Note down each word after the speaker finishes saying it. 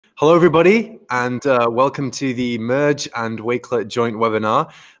Hello, everybody, and welcome to the MERGE and Wakelet joint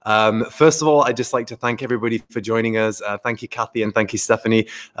webinar. First of all, I'd just like to thank everybody for joining us. Thank you, Kathi, and thank you, Stephanie,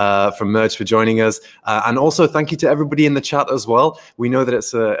 from MERGE for joining us. And also thank you to everybody in the chat as well. We know that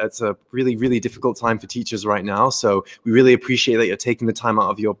it's a really, really difficult time for teachers right now, so we really appreciate that you're taking the time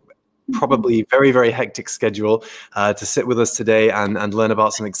out of your probably very, very hectic schedule to sit with us today and learn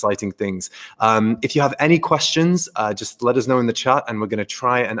about some exciting things. If you have any questions, just let us know in the chat, and we're going to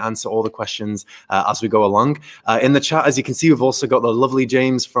try and answer all the questions as we go along. In the chat, as you can see, we've also got the lovely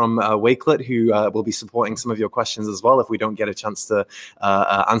James from Wakelet, who will be supporting some of your questions as well if we don't get a chance to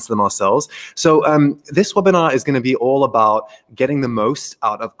answer them ourselves. So this webinar is going to be all about getting the most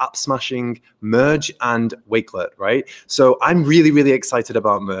out of App Smashing, MERGE, and Wakelet, right? So I'm really, really excited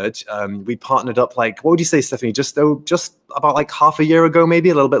about MERGE. We partnered up, like, what would you say, Stephanie? Just about like half a year ago,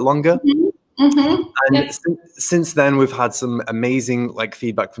 maybe a little bit longer. And Yes. since then, we've had some amazing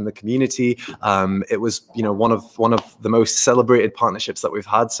feedback from the community. It was, one of the most celebrated partnerships that we've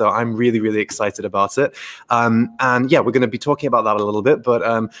had. So I'm really, really excited about it. And yeah, we're going to be talking about that a little bit.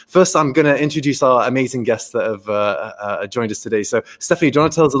 But first, I'm going to introduce our amazing guests that have joined us today. So Stephanie, do you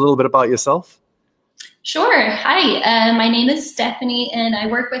want to tell us a little bit about yourself? Sure. Hi, my name is Stephanie, and I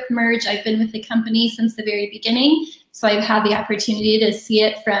work with MERGE. I've been with the company since the very beginning, so I've had the opportunity to see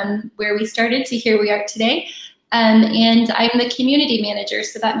it from where we started to here we are today. And I'm the community manager,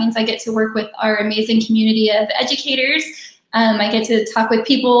 so that means I get to work with our amazing community of educators. I get to talk with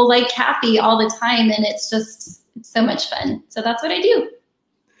people like Kathi all the time, and it's so much fun. So that's what I do.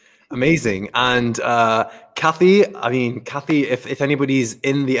 Amazing. And Kathi, if anybody's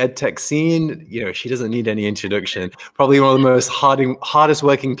in the edtech scene, she doesn't need any introduction. Probably one of the most hardest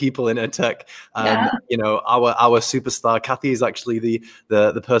working people in edtech. Yeah. Our superstar. Kathi is actually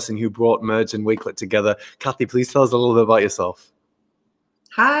the person who brought MERGE and Wakelet together. Kathi, please tell us a little bit about yourself.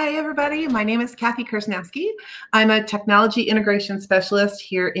 Hi, everybody. My name is Kathi Kersznowski. I'm a technology integration specialist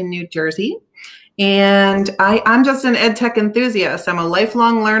here in New Jersey. And I'm just an ed tech enthusiast. I'm a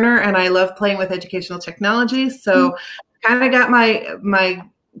lifelong learner, and I love playing with educational technology. So kind of got my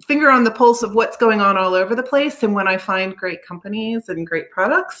finger on the pulse of what's going on all over the place. And when I find great companies and great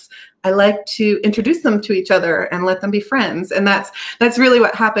products, I like to introduce them to each other and let them be friends. And that's really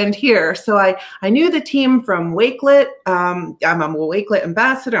what happened here. So I knew the team from Wakelet. I'm a Wakelet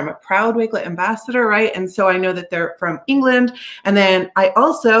ambassador. I'm a proud Wakelet ambassador, right? And so I know that they're from England. And then I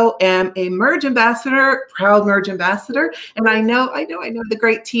also am a MERGE ambassador, proud MERGE ambassador. And I know the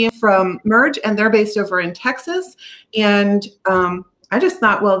great team from MERGE, and they're based over in Texas. And I just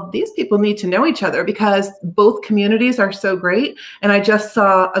thought, well, these people need to know each other because both communities are so great. And I just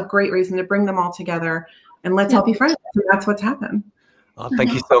saw a great reason to bring them all together and let's all be friends. And that's what's happened. Oh,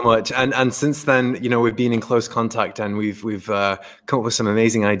 thank you so much. And since then, we've been in close contact, and we've come up with some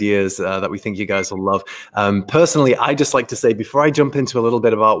amazing ideas that we think you guys will love. Personally, I just like to say, before I jump into a little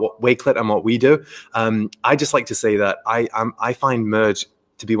bit about what Wakelet and what we do, I just like to say that I find MERGE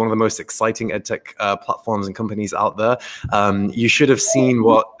to be one of the most exciting edtech platforms and companies out there. You should have seen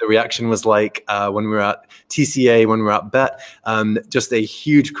what the reaction was like when we were at TCA, when we were at BET. Just a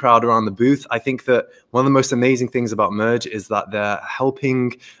huge crowd around the booth. I think that one of the most amazing things about MERGE is that they're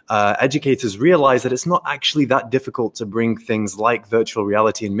helping educators realize that it's not actually that difficult to bring things like virtual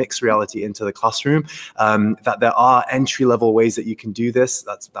reality and mixed reality into the classroom, that there are entry-level ways that you can do this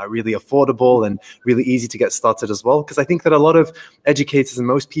that are really affordable and really easy to get started as well. Because I think that a lot of educators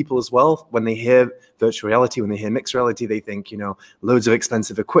and most people as well, when they hear virtual reality, when they hear mixed reality, they think, loads of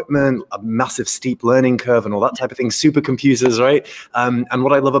expensive equipment, a massive steep learning curve and all that type of thing, supercomputers, right? And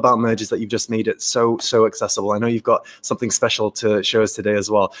what I love about MERGE is that you've just made it so accessible. I know you've got something special to show us today as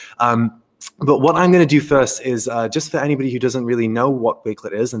well. But what I'm going to do first is just for anybody who doesn't really know what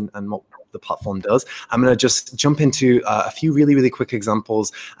Wakelet is and what the platform does, I'm going to just jump into a few really, really quick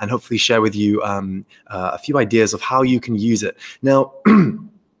examples and hopefully share with you a few ideas of how you can use it. Now,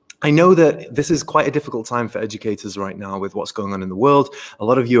 I know that this is quite a difficult time for educators right now with what's going on in the world. A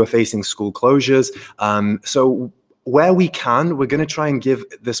lot of you are facing school closures. So where we can, we're going to try and give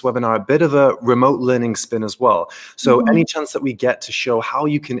this webinar a bit of a remote learning spin as well. So any chance that we get to show how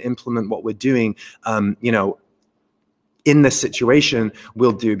you can implement what we're doing, in this situation,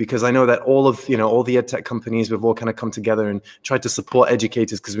 we'll do, because I know that all the edtech companies, we've all kind of come together and tried to support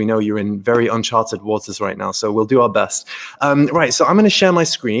educators because we know you're in very uncharted waters right now. So we'll do our best. Right, so I'm going to share my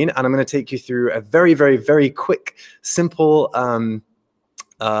screen and I'm going to take you through a very, very, very quick, simple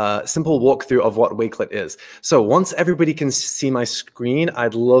walkthrough of what Wakelet is. So once everybody can see my screen,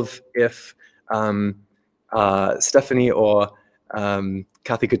 I'd love if Stephanie or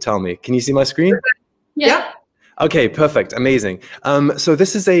Kathi could tell me. Can you see my screen? Yeah. Okay, perfect, amazing. So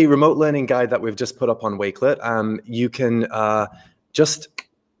this is a remote learning guide that we've just put up on Wakelet. You can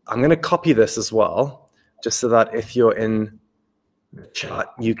I'm going to copy this as well, just so that if you're in the chat,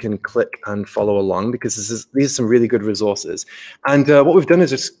 you can click and follow along, because these are some really good resources. And what we've done is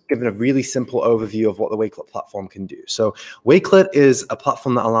just given a really simple overview of what the Wakelet platform can do. So Wakelet is a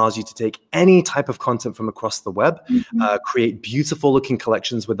platform that allows you to take any type of content from across the web, create beautiful looking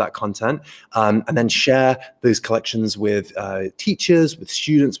collections with that content, and then share those collections with teachers, with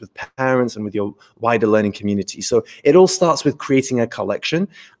students, with parents, and with your wider learning community. So it all starts with creating a collection.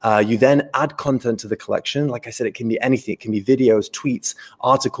 You then add content to the collection. Like I said, it can be anything. It can be videos, tweets,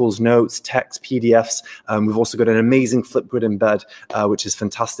 articles, notes, text, PDFs. We've also got an amazing Flipgrid embed, which is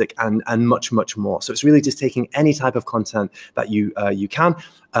fantastic, and much, much more. So it's really just taking any type of content that you can,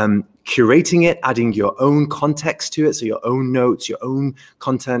 curating it, adding your own context to it, so your own notes, your own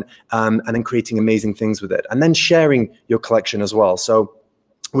content, and then creating amazing things with it, and then sharing your collection as well. So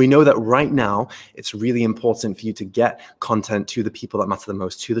we know that right now, it's really important for you to get content to the people that matter the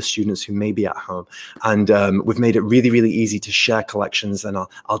most, to the students who may be at home. And we've made it really, really easy to share collections, and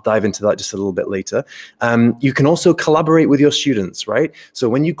I'll dive into that just a little bit later. You can also collaborate with your students, right? So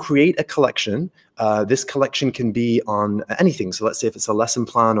when you create a collection, this collection can be on anything. So let's say if it's a lesson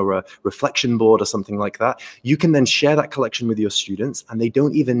plan or a reflection board or something like that, you can then share that collection with your students, and they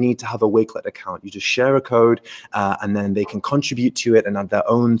don't even need to have a Wakelet account. You just share a code, and then they can contribute to it and add their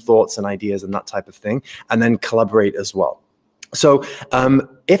own thoughts and ideas and that type of thing, and then collaborate as well. So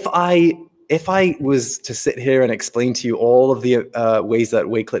if I was to sit here and explain to you all of the ways that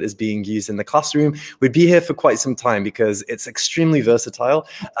Wakelet is being used in the classroom, we'd be here for quite some time, because it's extremely versatile.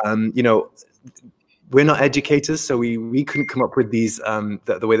 You know, we're not educators, so we couldn't come up with these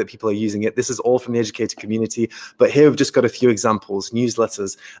the way that people are using it. This is all from the educator community. But here we've just got a few examples: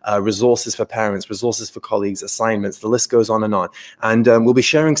 newsletters, resources for parents, resources for colleagues, assignments. The list goes on. And we'll be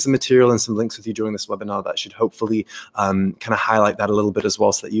sharing some material and some links with you during this webinar that should hopefully kind of highlight that a little bit as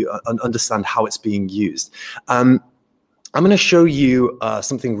well, so that you understand how it's being used. I'm going to show you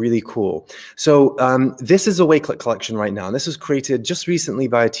something really cool. So this is a Wakelet collection right now. And this was created just recently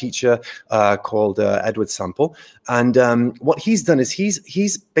by a teacher called Edward Sample. And what he's done is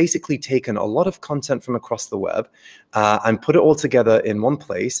he's basically taken a lot of content from across the web and put it all together in one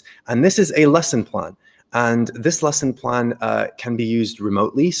place. And this is a lesson plan. And this lesson plan can be used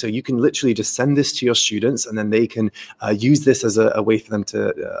remotely. So you can literally just send this to your students, and then they can use this as a way for them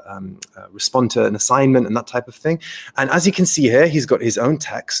to respond to an assignment and that type of thing. And as you can see here, he's got his own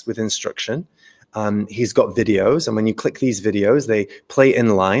text with instruction. He's got videos. And when you click these videos, they play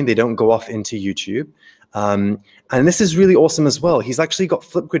in line. They don't go off into YouTube. And this is really awesome as well. He's actually got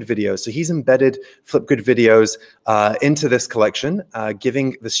Flipgrid videos. So he's embedded Flipgrid videos into this collection,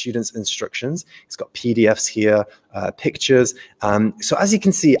 giving the students instructions. He's got PDFs here, pictures. So as you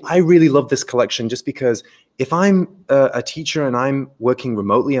can see, I really love this collection, just because if I'm a teacher and I'm working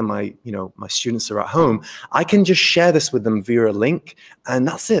remotely and my students are at home, I can just share this with them via a link, and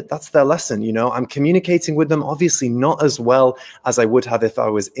that's it. That's their lesson. I'm communicating with them, obviously not as well as I would have if I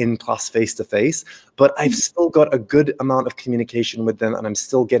was in class face to face, but I've still got a good amount of communication with them, and I'm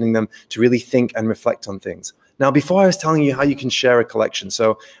still getting them to really think and reflect on things. Now, before I was telling you how you can share a collection,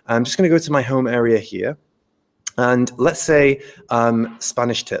 so I'm just going to go to my home area here. And let's say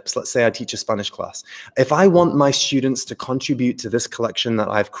Spanish tips. Let's say I teach a Spanish class. If I want my students to contribute to this collection that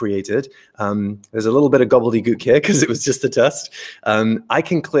I've created, there's a little bit of gobbledygook here because it was just a test. I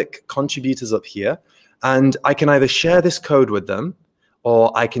can click contributors up here, and I can either share this code with them,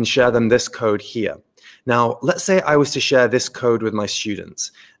 or I can share them this code here. Now, let's say I was to share this code with my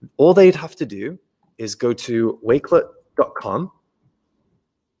students. All they'd have to do is go to wakelet.com.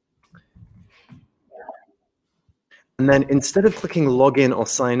 And then instead of clicking login or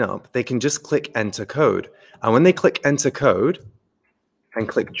sign up, they can just click enter code. And when they click enter code and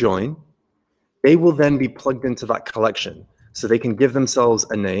click join, they will then be plugged into that collection. So they can give themselves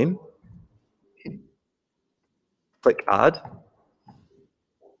a name, click add.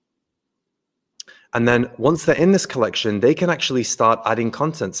 And then once they're in this collection, they can actually start adding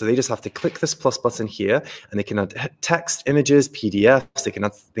content. So they just have to click this plus button here, and they can add text, images, PDFs. They can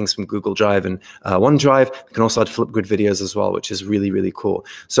add things from Google Drive and OneDrive. They can also add Flipgrid videos as well, which is really, really cool.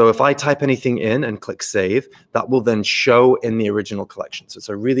 So if I type anything in and click save, that will then show in the original collection. So it's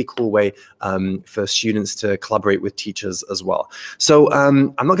a really cool way for students to collaborate with teachers as well. So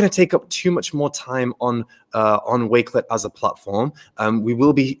I'm not going to take up too much more time on Wakelet as a platform. We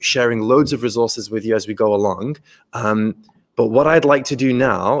will be sharing loads of resources with you as we go along. But what I'd like to do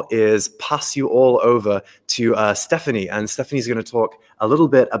now is pass you all over to Stephanie. And Stephanie's going to talk a little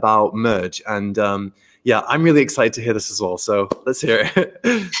bit about Merge. And yeah, I'm really excited to hear this as well. So let's hear it.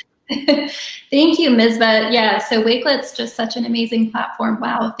 Thank you, Misbah. Yeah, so Wakelet's just such an amazing platform.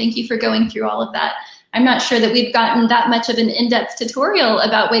 Wow, thank you for going through all of that. I'm not sure that we've gotten that much of an in-depth tutorial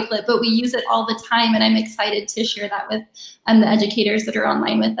about Wakelet, but we use it all the time, and I'm excited to share that with the educators that are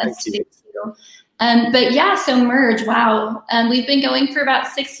online with us today too. But yeah, so MERGE, wow. We've been going for about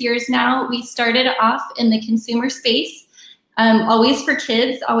 6 years now. We started off in the consumer space, always for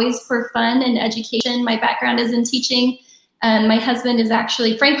kids, always for fun and education. My background is in teaching. My husband is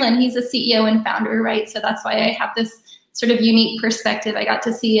actually Franklin. He's a CEO and founder, right? So that's why I have this sort of unique perspective. I got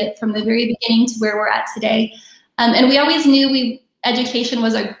to see it from the very beginning to where we're at today. And we always knew education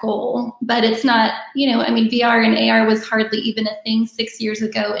was a goal, but it's not, I mean, VR and AR was hardly even a thing 6 years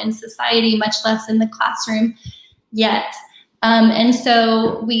ago in society, much less in the classroom yet. And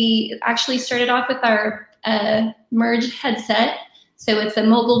so we actually started off with our MERGE headset. So it's a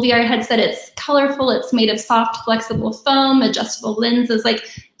mobile VR headset. It's colorful. It's made of soft, flexible foam, adjustable lenses, like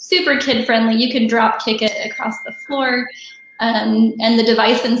super kid friendly. You can drop kick it across the floor, and the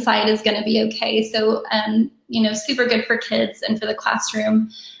device inside is going to be okay. So, super good for kids and for the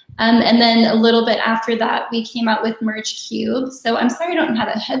classroom. And then a little bit after that, we came out with MERGE Cube. So I'm sorry I don't have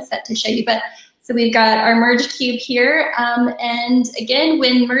a headset to show you, but so we've got our MERGE Cube here. And again,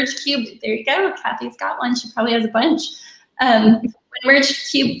 when MERGE Cube, there you go, Kathy's got one. She probably has a bunch. When MERGE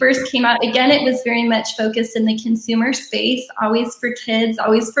Cube first came out, again, it was very much focused in the consumer space, always for kids,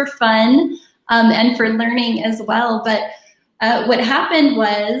 always for fun, and for learning as well. But what happened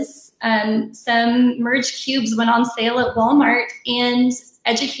was some MERGE Cubes went on sale at Walmart, and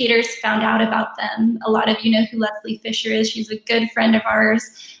educators found out about them. A lot of you know who Leslie Fisher is. She's a good friend of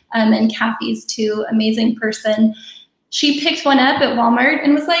ours, and Kathy's too, amazing person. She picked one up at Walmart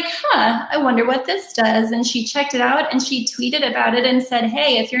and was like, I wonder what this does. And she checked it out and she tweeted about it and said,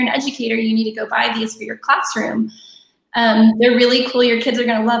 hey, if you're an educator, you need to go buy these for your classroom. They're really cool. Your kids are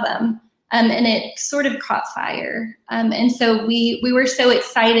going to love them. And it sort of caught fire. And so we were so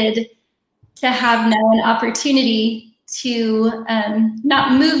excited to have now an opportunity to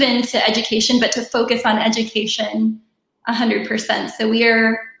not move into education, but to focus on education 100%. So we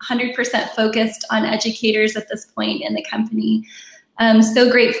are 100% focused on educators at this point in the company. So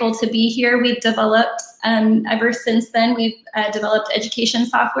grateful to be here. We've developed, ever since then, we've developed education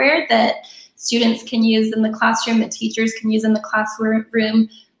software that students can use in the classroom, that teachers can use in the classroom.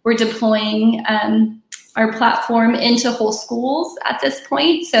 We're deploying our platform into whole schools at this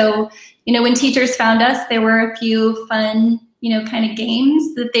point. So, when teachers found us, there were a few fun, kind of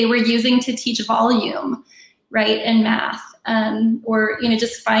games that they were using to teach volume, right, and math, or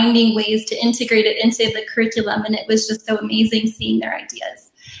just finding ways to integrate it into the curriculum, and it was just so amazing seeing their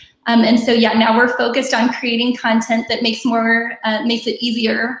ideas. And so yeah, now we're focused on creating content that makes it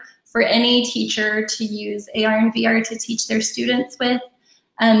easier for any teacher to use AR and VR to teach their students with,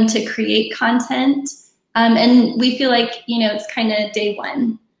 to create content, and we feel like it's kind of day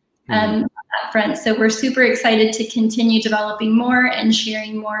one on that front. So we're super excited to continue developing more and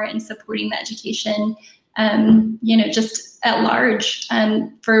sharing more and supporting the education. Just at large.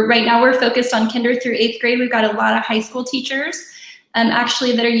 For right now, we're focused on kinder through 8th grade. We've got a lot of high school teachers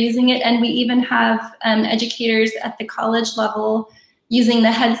actually that are using it, and we even have educators at the college level using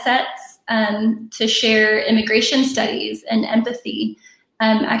the headsets to share immigration studies and empathy.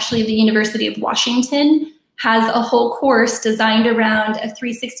 Actually, the University of Washington has a whole course designed around a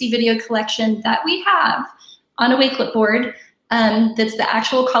 360 video collection that we have on a Wakelet board. That's the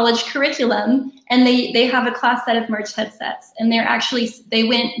actual college curriculum, and they have a class set of MERGE headsets, and they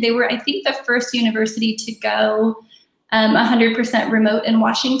were I think the first university to go 100% remote in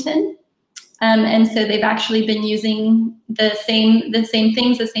Washington, and so they've actually been using the same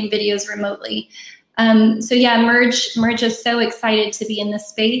things, the same videos remotely. So yeah, MERGE is so excited to be in this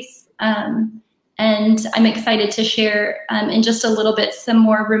space, and I'm excited to share in just a little bit some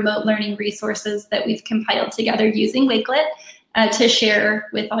more remote learning resources that we've compiled together using Wakelet. To share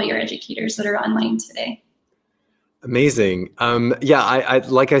with all your educators that are online today. Amazing. Yeah, I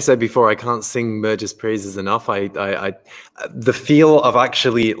like I said before, I can't sing MERGE's praises enough. The feel of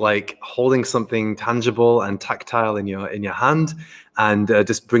actually like holding something tangible and tactile in your hand, and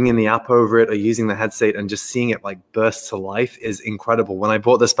just bringing the app over it or using the headset and just seeing it like burst to life is incredible. When I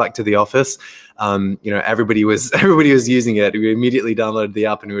brought this back to the office, everybody was using it. We immediately downloaded the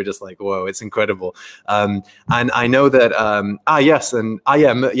app and we were just like, whoa, it's incredible. And I know that,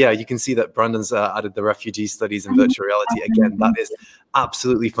 you can see that Brandon's added the refugee studies and virtual reality. Again, that is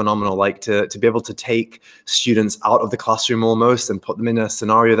absolutely phenomenal. Like to be able to take students out of the classroom almost and put them in a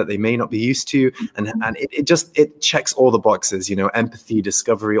scenario that they may not be used to, and it checks all the boxes, you know, empathy,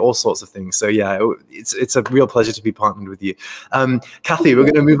 discovery, all sorts of things. So yeah, it's a real pleasure to be partnered with you. Kathi, we're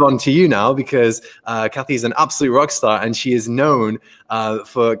going to move on to you now, because Kathi is an absolute rock star, and she is known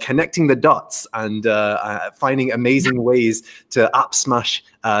for connecting the dots and finding amazing ways to app smash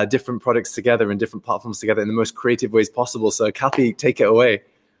different products together and different platforms together in the most creative ways possible. So Kathi, take it away.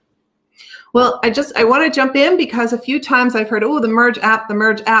 Well, I want to jump in because a few times I've heard, oh, the Merge app,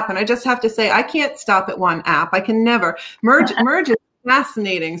 and I just have to say, I can't stop at one app. I can never. Merge is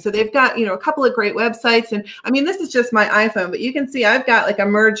fascinating. So they've got, you know, a couple of great websites, and I mean, this is just my iPhone, but you can see I've got like a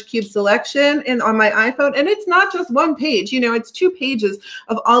Merge Cube selection on my iPhone, and it's not just one page, you know, it's 2 pages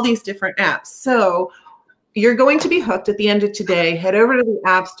of all these different apps. So you're going to be hooked at the end of today. Head over to the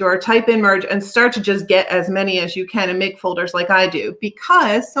App Store, type in Merge, and start to just get as many as you can and make folders like I do,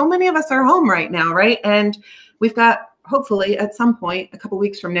 because so many of us are home right now, right? And we've got, hopefully at some point, a couple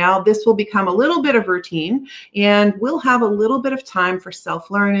weeks from now, this will become a little bit of routine, and we'll have a little bit of time for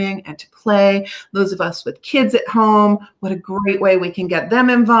self-learning and to play. Those of us with kids at home, what a great way we can get them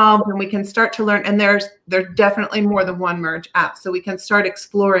involved, and we can start to learn. And there's definitely more than one Merge app, so we can start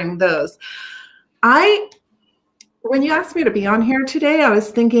exploring those. When you asked me to be on here today, I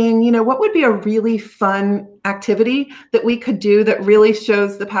was thinking, you know, what would be a really fun activity that we could do that really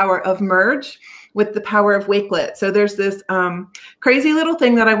shows the power of Merge with the power of Wakelet. So there's this crazy little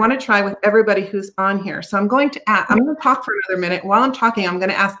thing that I want to try with everybody who's on here. So I'm going to talk for another minute. While I'm talking, I'm going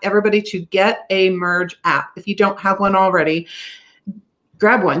to ask everybody to get a Merge app. If you don't have one already,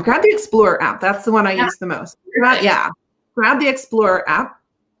 grab one. Grab the Explorer app. That's the one I use the most. Grab the Explorer app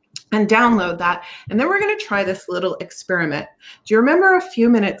and download that. And then we're going to try this little experiment. Do you remember a few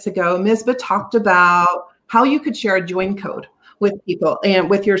minutes ago, Misbah talked about how you could share a join code with people and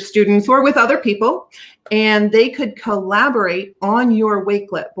with your students or with other people, and they could collaborate on your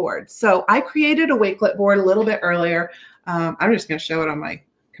Wakelet board. So I created a Wakelet board a little bit earlier. I'm just going to show it on my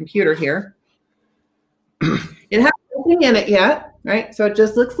computer here. It has nothing in it yet, right? So it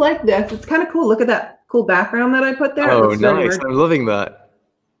just looks like this. It's kind of cool. Look at that cool background that I put there. Oh, nice. I'm loving that.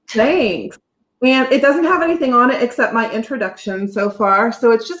 Thanks. And it doesn't have anything on it except my introduction so far.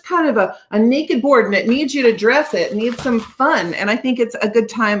 So it's just kind of a naked board, and it needs you to dress it. It needs some fun. And I think it's a good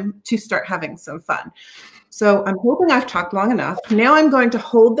time to start having some fun. So I'm hoping I've talked long enough. Now I'm going to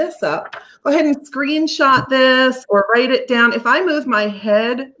hold this up. Go ahead and screenshot this or write it down. If I move my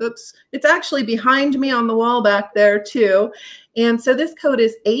head, oops, it's actually behind me on the wall back there too. And so this code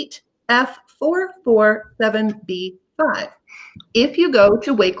is 8F447B5. If you go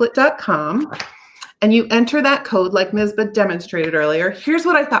to wakelet.com and you enter that code like Misbah demonstrated earlier, here's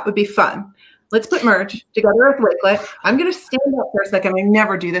what I thought would be fun. Let's put Merge together with Wakelet. I'm going to stand up for a second. I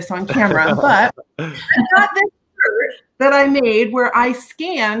never do this on camera, but I got this shirt that I made where I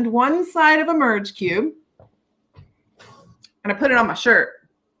scanned one side of a Merge cube and I put it on my shirt.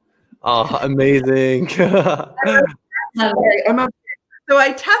 Oh, amazing. So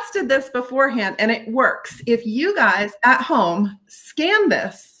I tested this beforehand and it works. If you guys at home scan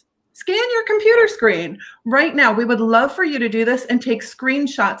this, scan your computer screen right now. We would love for you to do this and take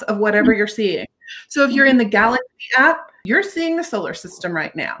screenshots of whatever you're seeing. So if you're in the Galaxy app, you're seeing the solar system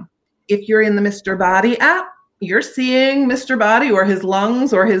right now. If you're in the Mr. Body app, you're seeing Mr. Body or his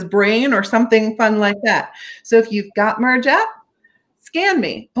lungs or his brain or something fun like that. So if you've got Merge app, scan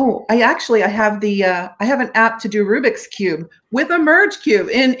me. Oh, I have an app to do Rubik's Cube with a Merge cube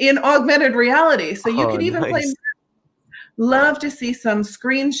in augmented reality. So you could even play. Love to see some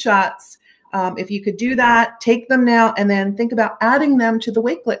screenshots. If you could do that, take them now, and then think about adding them to the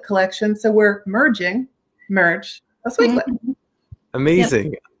Wakelet collection. So we're merging Merge plus Wakelet.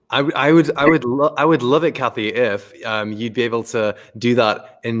 Amazing. Yep. I would love it, Kathi, if you'd be able to do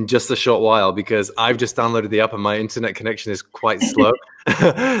that in just a short while, because I've just downloaded the app and my internet connection is quite slow.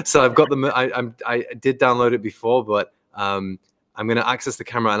 So I've got I did download it before, but I'm going to access the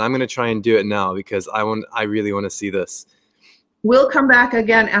camera and I'm going to try and do it now because I really want to see this. We'll come back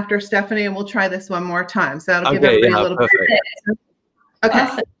again after Stephanie and we'll try this one more time. So that'll give everybody a little bit. Okay.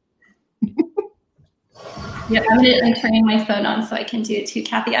 Awesome. Yeah, I'm turning my phone on so I can do it too,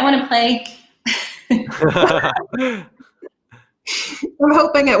 Kathi. I want to play. I'm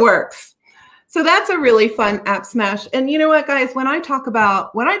hoping it works. So that's a really fun app smash. And you know what, guys, when I talk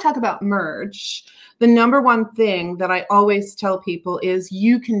about Merge, the number one thing that I always tell people is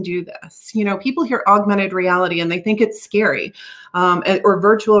you can do this. You know, people hear augmented reality and they think it's scary, or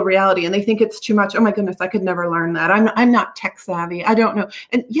virtual reality, and they think it's too much. Oh my goodness, I could never learn that. I'm not tech savvy. I don't know.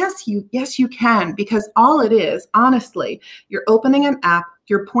 And yes, you can, because all it is, honestly, you're opening an app,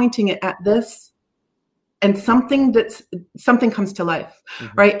 you're pointing it at this, and something comes to life,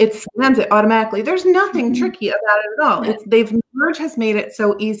 right? It scans it automatically. There's nothing tricky about it at all. MERGE has made it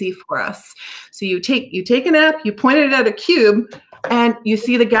so easy for us. So you take an app, you point it at a cube, and you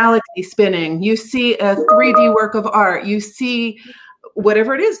see the galaxy spinning. You see a 3D work of art. You see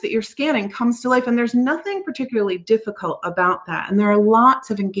whatever it is that you're scanning comes to life, and there's nothing particularly difficult about that. And there are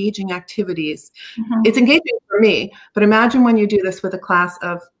lots of engaging activities. It's engaging for me, but imagine when you do this with a class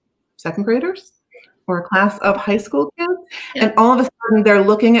of second graders or a class of high school kids, and all of a sudden they're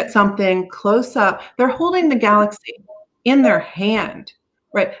looking at something close up. They're holding the galaxy in their hand,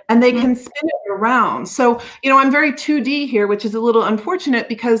 right? And they can spin it around. So, you know, I'm very 2D here, which is a little unfortunate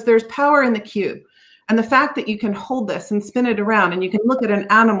because there's power in the cube. And the fact that you can hold this and spin it around, and you can look at an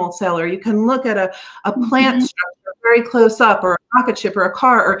animal cell, or you can look at a plant structure very close up, or a rocket ship, or a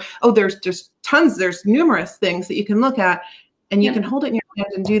car, or, oh, there's numerous things that you can look at. And you can hold it in your hand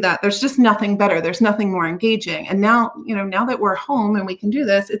and do that. There's just nothing better. There's nothing more engaging. And now, you know, now that we're home and we can do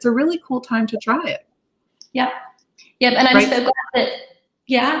this, it's a really cool time to try it. Yep. And I'm so glad that,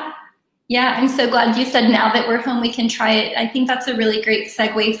 I'm so glad you said now that we're home, we can try it. I think that's a really great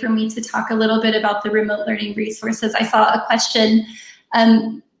segue for me to talk a little bit about the remote learning resources. I saw a question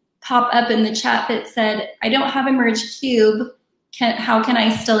pop up in the chat that said, I don't have a MERGE cube. How can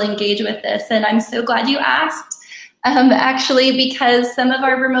I still engage with this? And I'm so glad you asked. Actually, because some of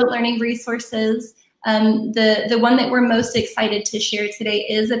our remote learning resources, the one that we're most excited to share today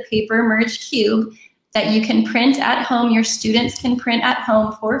is a paper MERGE cube that you can print at home. Your students can print at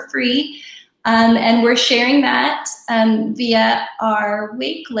home for free. And we're sharing that via our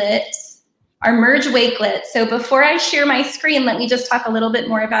Wakelet, our MERGE Wakelet. So before I share my screen, let me just talk a little bit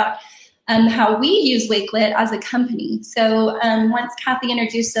more about how we use Wakelet as a company. So once Kathi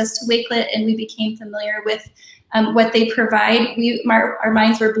introduced us to Wakelet and we became familiar with what they provide, our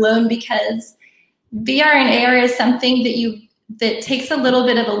minds were blown, because VR and AR is something that takes a little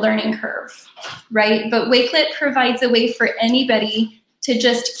bit of a learning curve, right? But Wakelet provides a way for anybody to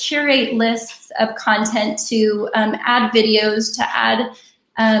just curate lists of content, to add videos, to add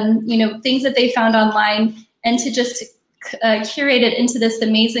things that they found online, and to just curate it into this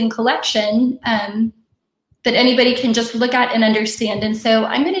amazing collection that anybody can just look at and understand. And so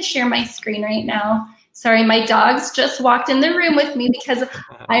I'm going to share my screen right now. Sorry, my dogs just walked in the room with me because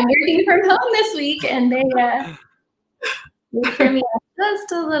I'm working from home this week, and they hear me out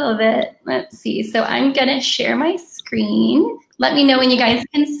just a little bit. Let's see. So I'm going to share my screen. Let me know when you guys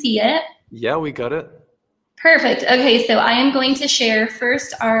can see it. Yeah, we got it. Perfect. Okay, so I am going to share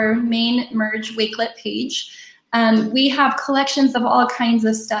first our main MERGE Wakelet page. We have collections of all kinds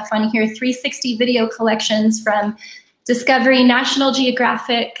of stuff on here, 360 video collections from Discovery, National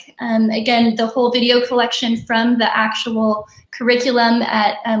Geographic, again, the whole video collection from the actual curriculum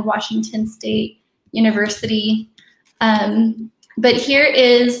at Washington State University. But here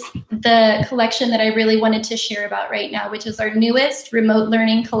is the collection that I really wanted to share about right now, which is our newest remote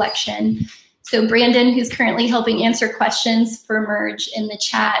learning collection. So Brandon, who's currently helping answer questions for MERGE in the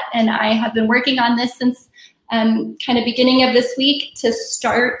chat, and I have been working on this since kind of beginning of this week to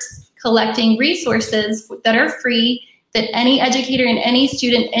start collecting resources that are free, that any educator and any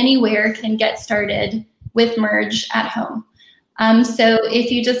student anywhere can get started with MERGE at home. So if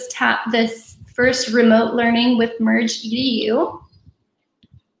you just tap this first remote learning with MERGE EDU,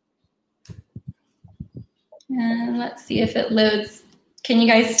 and let's see if it loads. Can you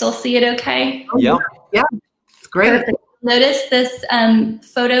guys still see it okay? Yeah. Yeah, it's great. Perfect. Notice this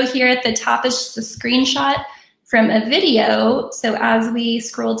photo here at the top is just a screenshot from a video. So as we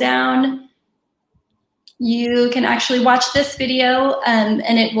scroll down, you can actually watch this video and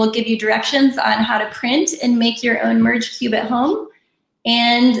it will give you directions on how to print and make your own MERGE cube at home.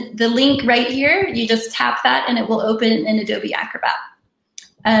 And the link right here, you just tap that and it will open in Adobe Acrobat.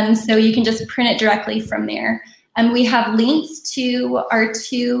 So you can just print it directly from there. And we have links to our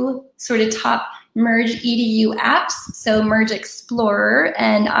two sort of top MERGE EDU apps, so MERGE Explorer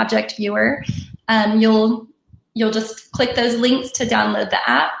and Object Viewer. You'll just click those links to download the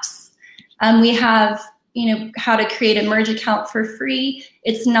apps. We have how to create a MERGE account for free.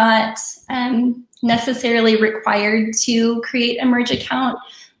 It's not necessarily required to create a MERGE account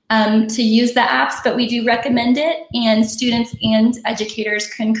to use the apps, but we do recommend it, and students and educators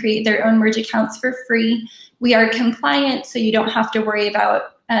can create their own MERGE accounts for free. We are compliant, so you don't have to worry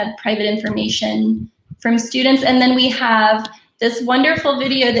about private information from students. And then we have this wonderful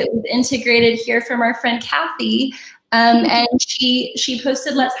video that was integrated here from our friend Kathi. And she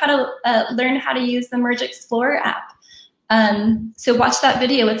posted, learn how to use the MERGE Explorer app. So watch that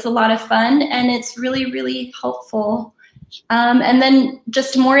video. It's a lot of fun and it's really, really helpful. And then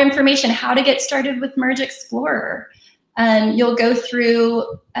just more information, how to get started with MERGE Explorer. You'll go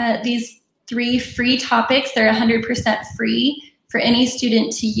through these 3 free topics. They're 100% free for any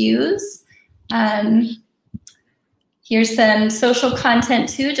student to use. Here's some social content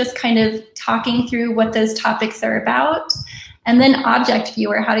too, just kind of talking through what those topics are about. And then Object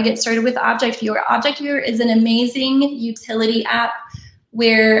Viewer, how to get started with Object Viewer. Object Viewer is an amazing utility app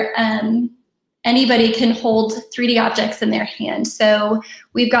where anybody can hold 3D objects in their hand. So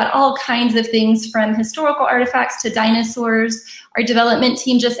we've got all kinds of things from historical artifacts to dinosaurs. Our development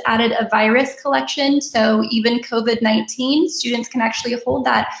team just added a virus collection. So even COVID-19, students can actually hold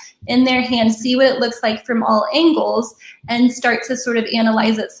that in their hand, see what it looks like from all angles, and start to sort of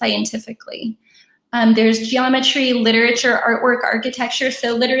analyze it scientifically. There's geometry, literature, artwork, architecture.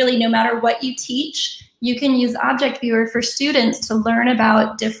 So literally no matter what you teach, you can use Object Viewer for students to learn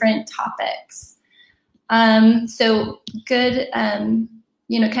about different topics. So good,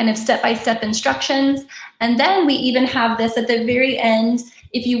 kind of step-by-step instructions. And then we even have this at the very end.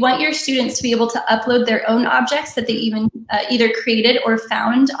 If you want your students to be able to upload their own objects that they even either created or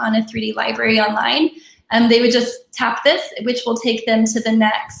found on a 3D library online, they would just tap this, which will take them to the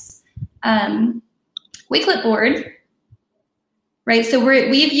next Wakelet board. Right, so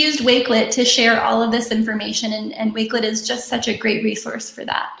we've used Wakelet to share all of this information, and Wakelet is just such a great resource for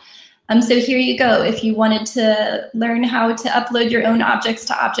that. So here you go, if you wanted to learn how to upload your own objects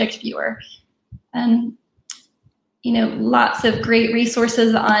to Object Viewer. Lots of great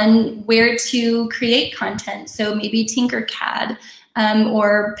resources on where to create content. So maybe Tinkercad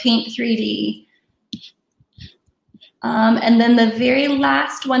or Paint 3D. And then the very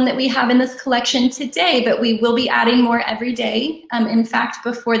last one that we have in this collection today, but we will be adding more every day. In fact,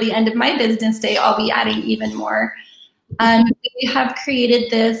 before the end of my business day, I'll be adding even more. We have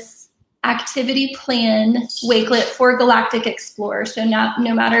created this activity plan Wakelet for Galactic Explorer. So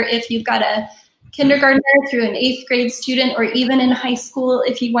no matter if you've got a kindergartner through an 8th grade student, or even in high school,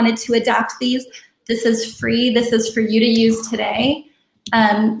 if you wanted to adapt these, this is free. This is for you to use today.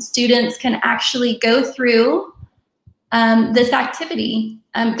 Students can actually go through this activity.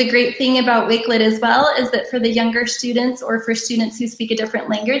 The great thing about Wakelet as well is that for the younger students or for students who speak a different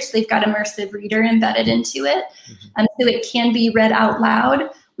language, they've got immersive reader embedded into it. So it can be read out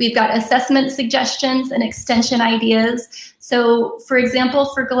loud. We've got assessment suggestions and extension ideas. So for example,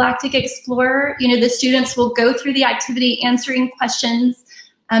 for Galactic Explorer, the students will go through the activity answering questions,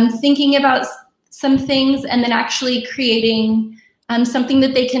 thinking about some things, and then actually creating something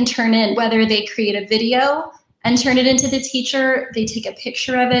that they can turn in, whether they create a video and turn it into the teacher, they take a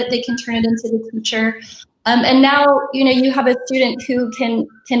picture of it, they can turn it into the teacher. And now, you have a student who can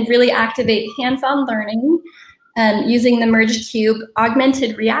really activate hands-on learning using the MERGE Cube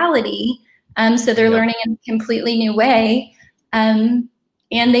augmented reality. So they're learning in a completely new way. And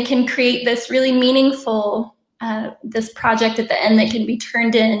they can create this really meaningful, this project at the end that can be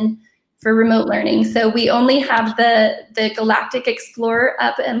turned in for remote learning. So we only have the Galactic Explorer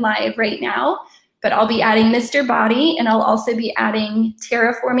up and live right now, but I'll be adding Mr. Body, and I'll also be adding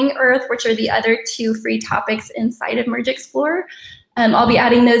Terraforming Earth, which are the other 2 free topics inside of MERGE Explorer. I'll be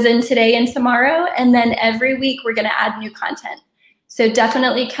adding those in today and tomorrow, and then every week we're gonna add new content. So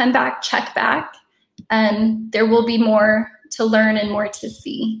definitely come back, check back. There will be more to learn and more to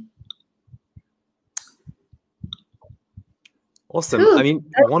see. Awesome. Ooh, I mean,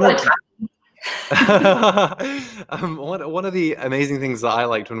 one of the amazing things that I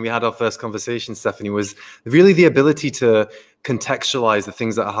liked when we had our first conversation, Stephanie, was really the ability to contextualize the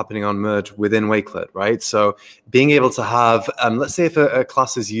things that are happening on MERGE within Wakelet, right? So being able to have, let's say if a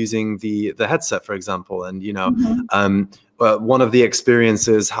class is using the headset, for example, and one of the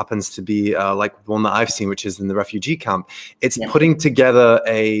experiences happens to be like one that I've seen, which is in the refugee camp. It's putting together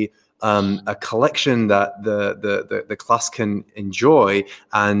a collection that the class can enjoy,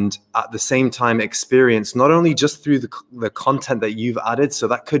 and at the same time experience not only just through the content that you've added, so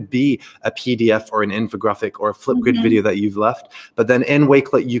that could be a PDF or an infographic or a Flipgrid video that you've left, but then in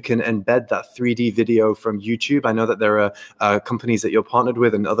Wakelet you can embed that 3D video from YouTube. I know that there are companies that you're partnered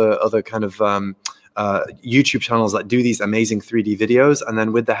with and other kind of YouTube channels that do these amazing 3D videos, and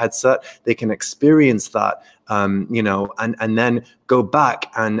then with the headset they can experience that, and then go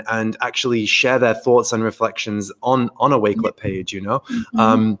back and actually share their thoughts and reflections on a Wakelet page,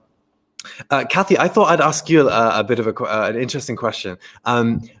 Kathi, I thought I'd ask you a bit of an interesting question.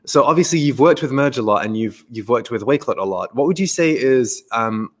 So obviously you've worked with MERGE a lot and you've worked with Wakelet a lot. What would you say is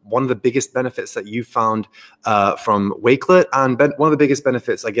one of the biggest benefits that you found from Wakelet, and one of the biggest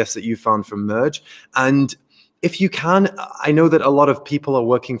benefits, I guess, that you found from MERGE? And if you can, I know that a lot of people are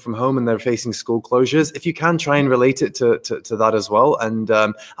working from home and they're facing school closures. If you can, try and relate it to that as well. And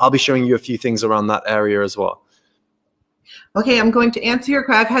I'll be showing you a few things around that area as well. Okay, I'm going to answer your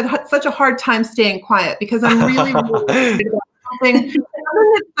question. I've had such a hard time staying quiet because I'm really, really something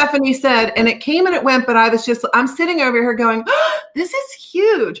that Stephanie said, and it came and it went, but I'm sitting over here going, oh, this is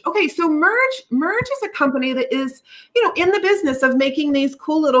huge. Okay, so MERGE is a company that is, in the business of making these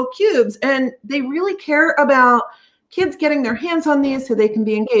cool little cubes, and they really care about kids getting their hands on these so they can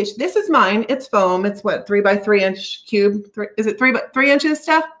be engaged. This is mine. It's foam. It's what, 3 by 3 inch cube? Is it 3 inches,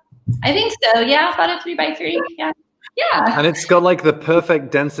 Steph? I think so. Yeah, about a 3 by 3. Yeah. Yeah. And it's got like the perfect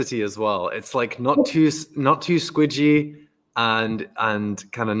density as well. It's like not too squidgy and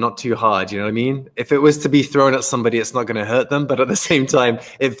kind of not too hard. You know what I mean? If it was to be thrown at somebody, it's not going to hurt them, but at the same time,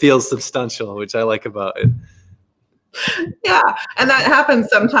 it feels substantial, which I like about it. Yeah, and that happens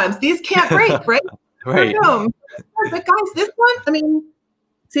sometimes. These can't break, right? Right. But guys, this one, I mean,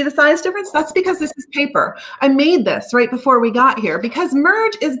 see the size difference? That's because this is paper. I made this right before we got here because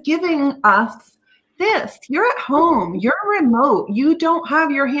MERGE is giving us this. You're at home, you're remote, you don't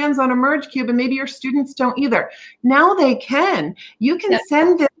have your hands on a MERGE cube, and maybe your students don't either. Now they can. You can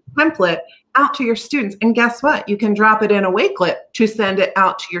send this template out to your students, and guess what? You can drop it in a Wakelet to send it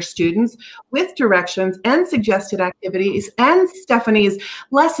out to your students with directions and suggested activities and Stephanie's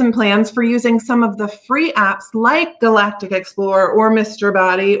lesson plans for using some of the free apps like Galactic Explorer or Mr.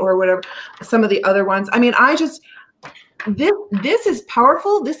 Body or whatever, some of the other ones. I mean, this is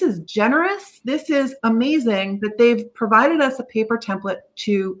powerful. This is generous. This is amazing that they've provided us a paper template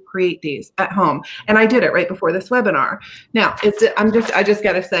to create these at home. And I did it right before this webinar. Now, I just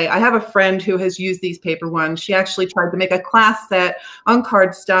got to say, I have a friend who has used these paper ones. She actually tried to make a class set on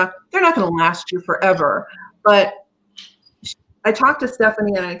cardstock. They're not going to last you forever, but I talked to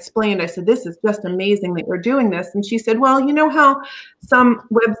Stephanie and I explained, I said, this is just amazing that you're doing this. And she said, well, you know how some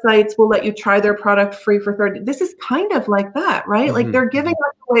websites will let you try their product free for 30 days? This is kind of like that, right? Mm-hmm. Like they're giving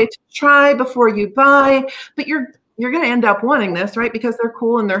us a way to try before you buy, but you're going to end up wanting this, right? Because they're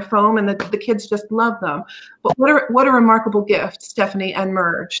cool and they're foam and the kids just love them. But what a remarkable gift, Stephanie and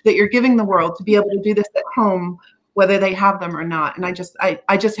MERGE, that you're giving the world to be able to do this at home, whether they have them or not. And I just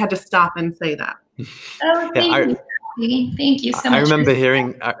had to stop and say that. Oh, thank you. Thank you so much. I remember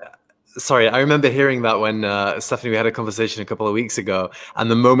hearing that when Stephanie, we had a conversation a couple of weeks ago,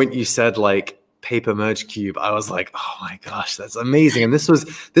 and the moment you said like paper MERGE cube, I was like, oh my gosh, that's amazing. And this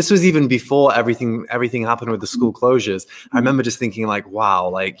was even before everything happened with the school closures. I remember just thinking like, wow,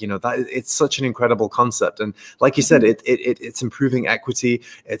 like, that it's such an incredible concept. And like you said, it's improving equity.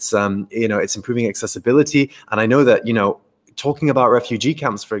 It's it's improving accessibility. And I know that, talking about refugee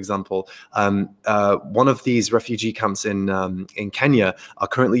camps, for example, one of these refugee camps in Kenya are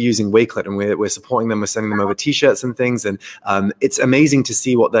currently using Wakelet, and we're supporting them. We're sending them over T-shirts and things, and it's amazing to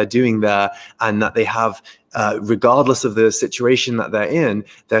see what they're doing there, and that they have, regardless of the situation that they're in,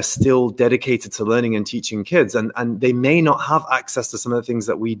 they're still dedicated to learning and teaching kids. And they may not have access to some of the things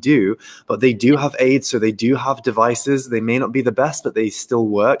that we do, but they do have aids, so they do have devices. They may not be the best, but they still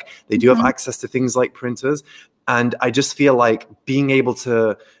work. They do have access to things like printers. And I just feel like being able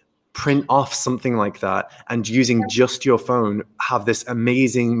to print off something like that and using just your phone, have this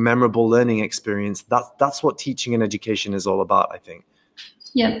amazing, memorable learning experience. That's what teaching and education is all about, I think.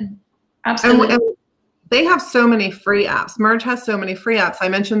 Yep, absolutely. And they have so many free apps. MERGE has so many free apps. I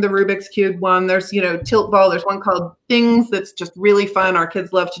mentioned the Rubik's Cube one. There's, Tilt Ball. There's one called Things that's just really fun. Our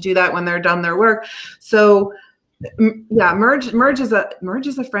kids love to do that when they're done their work. So yeah, MERGE is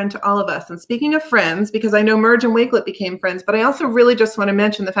a friend to all of us. And speaking of friends, because I know MERGE and Wakelet became friends, but I also really just want to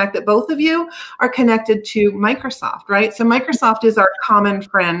mention the fact that both of you are connected to Microsoft, right? So Microsoft is our common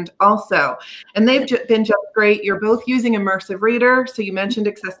friend also, and they've been just great. You're both using Immersive Reader, so you mentioned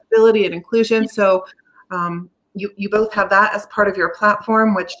accessibility and inclusion. So you both have that as part of your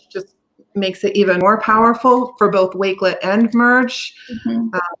platform, which just makes it even more powerful for both Wakelet and MERGE.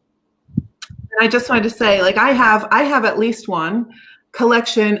 And I just wanted to say, like, I have at least one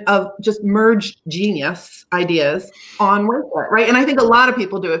collection of just MERGE genius ideas on Wakelet, right? And I think a lot of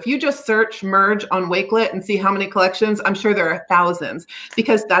people do. If you just search MERGE on Wakelet and see how many collections, I'm sure there are thousands,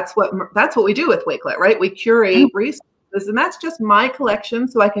 because that's what we do with Wakelet, right? We curate resources, and that's just my collection,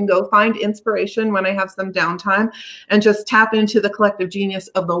 so I can go find inspiration when I have some downtime and just tap into the collective genius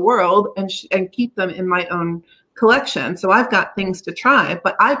of the world and keep them in my own collection. So I've got things to try,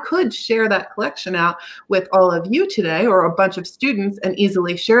 but I could share that collection out with all of you today or a bunch of students and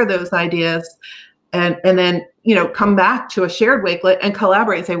easily share those ideas and then, you know, come back to a shared Wakelet and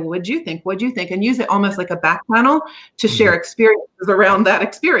collaborate and say, well, what'd you think? What'd you think? And use it almost like a back channel to share experiences around that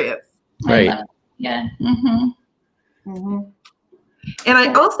experience. Right. Yeah. And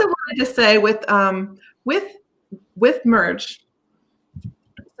I also wanted to say with MERGE,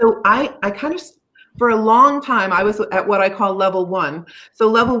 so I kind of, for a long time, I was at what I call level 1. So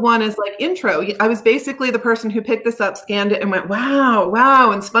level 1 is like intro. I was basically the person who picked this up, scanned it, and went, wow,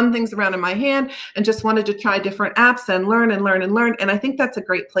 wow, and spun things around in my hand and just wanted to try different apps and learn and learn and learn. And I think that's a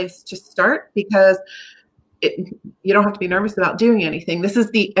great place to start because you don't have to be nervous about doing anything. This is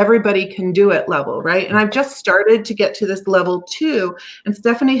the everybody can do it level, right? And I've just started to get to this level 2. And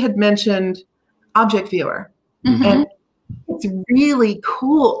Stephanie had mentioned Object Viewer. And it's really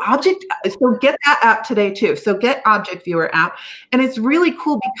cool. So get that app today too. So get Object Viewer app. And it's really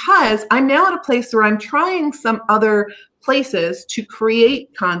cool because I'm now at a place where I'm trying some other places to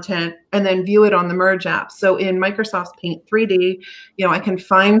create content and then view it on the MERGE app. So in Microsoft Paint 3D, you know, I can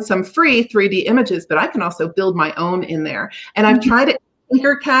find some free 3D images, but I can also build my own in there. And I've tried it in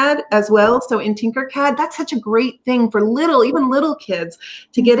Tinkercad as well. So in Tinkercad, that's such a great thing for even little kids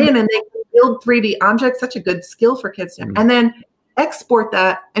to get in and they can build 3D objects, such a good skill for kids to, and then export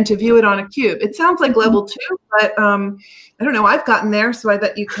that and to view it on a cube. It sounds like level 2, but I don't know. I've gotten there, so I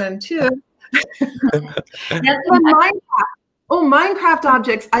bet you can too. Minecraft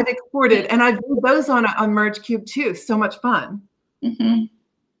objects I've exported, and I've viewed those on MERGE Cube too. So much fun.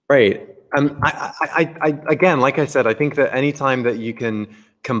 Right. I again, like I said, I think that anytime that you can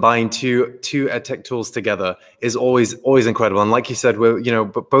combine two edtech tools together is always incredible. And like you said, we're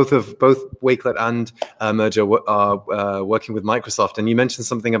both Wakelet and MERGE are working with Microsoft. And you mentioned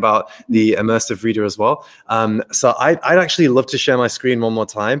something about the immersive reader as well. So I'd actually love to share my screen one more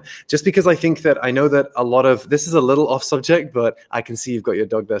time, just because I think that I know that a lot of this is a little off subject, but I can see you've got your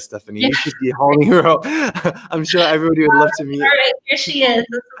dog there, Stephanie. You should be holding her up. I'm sure everybody would love to meet. All right, here she is.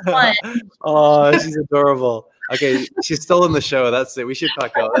 This is fun. Oh, she's adorable. Okay, she's still in the show. That's it. We should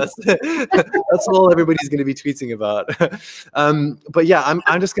pack up. That's all everybody's going to be tweeting about. But yeah,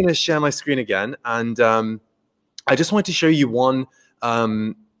 I'm just going to share my screen again, and I just wanted to show you one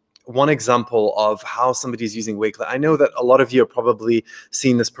example of how somebody's using Wakelet. I know that a lot of you have probably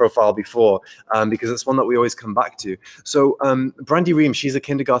seen this profile before because it's one that we always come back to. So Brandy Ream, she's a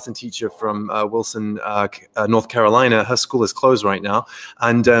kindergarten teacher from Wilson, North Carolina. Her school is closed right now,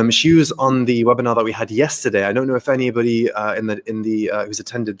 and she was on the webinar that we had yesterday. I don't know if anybody who's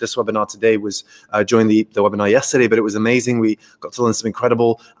attended this webinar today was joined the webinar yesterday, but it was amazing. We got to learn some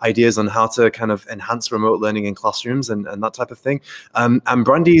incredible ideas on how to kind of enhance remote learning in classrooms and that type of thing. And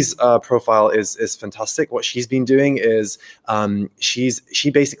Brandy's profile is fantastic. What she's been doing is she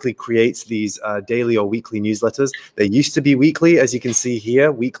basically creates these daily or weekly newsletters. They used to be weekly, as you can see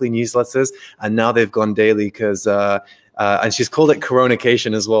here, weekly newsletters, and now they've gone daily because and she's called it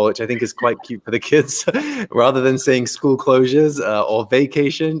Coronacation as well, which I think is quite cute for the kids. Rather than saying school closures or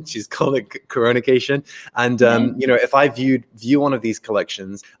vacation, she's called it Coronacation. And if I view one of these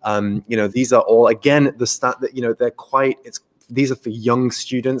collections, these are all, again, the stat that they're quite, these are for young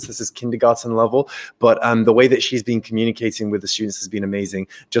students. This is kindergarten level, but the way that she's been communicating with the students has been amazing.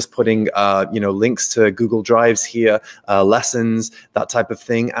 Just putting, links to Google Drives here, lessons, that type of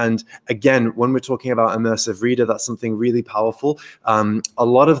thing. And again, when we're talking about immersive reader, that's something really powerful. A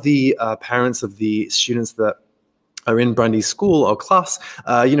lot of the parents of the students that are in Brandy's school or class,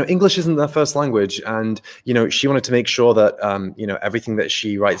 English isn't their first language. And, she wanted to make sure that, everything that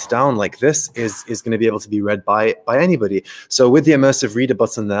she writes down like this is going to be able to be read by anybody. So with the immersive reader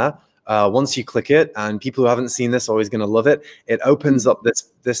button there, once you click it, and people who haven't seen this are always going to love it, it opens up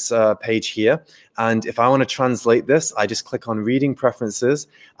this page here. And if I want to translate this, I just click on reading preferences.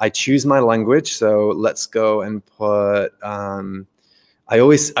 I choose my language. So let's go and put, I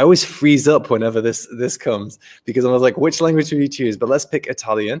always freeze up whenever this comes because I was like, which language should we choose? But let's pick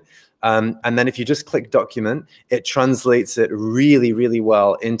Italian. And then if you just click document, it translates it really, really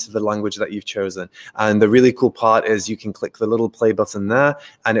well into the language that you've chosen. And the really cool part is you can click the little play button there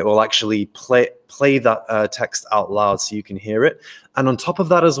and it will actually play that text out loud so you can hear it. And on top of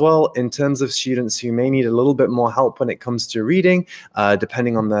that as well, in terms of students who may need a little bit more help when it comes to reading,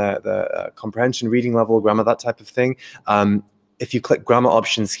 depending on the comprehension, reading level, grammar, that type of thing, if you click grammar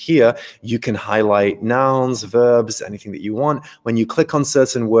options here, you can highlight nouns, verbs, anything that you want. When you click on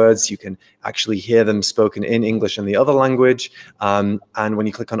certain words, you can actually hear them spoken in English and the other language. And when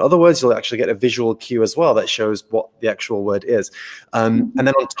you click on other words, you'll actually get a visual cue as well that shows what the actual word is. And then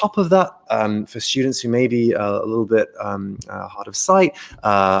on top of that, for students who may be a little bit hard of sight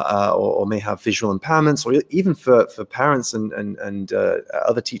or may have visual impairments, or even for parents and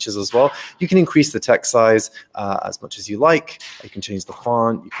other teachers as well, you can increase the text size as much as you like. You can change the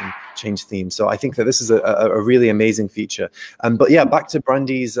font, you can change themes. So I think that this is a really amazing feature. But yeah, back to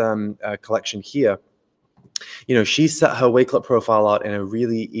Brandy's collection here. You know, she set her Wakelet profile out in a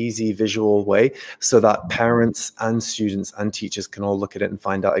really easy visual way so that parents and students and teachers can all look at it and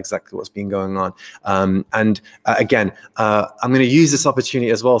find out exactly what's been going on. Again, I'm going to use this opportunity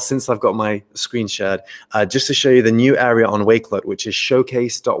as well, since I've got my screen shared, just to show you the new area on Wakelet, which is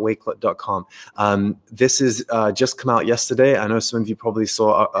showcase.wakelet.com. This is just come out yesterday. I know some of you probably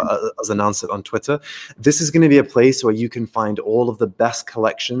saw us announce it on Twitter. This is going to be a place where you can find all of the best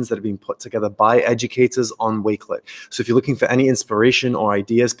collections that have been put together by educators on Wakelet. So if you're looking for any inspiration or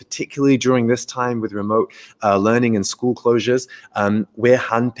ideas, particularly during this time with remote learning and school closures, we're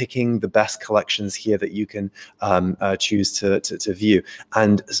handpicking the best collections here that you can choose to view.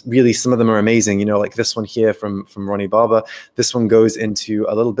 And really, some of them are amazing. You know, like this one here from Ronnie Barber. This one goes into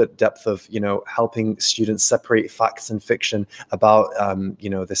a little bit depth of, you know, helping students separate facts and fiction about, you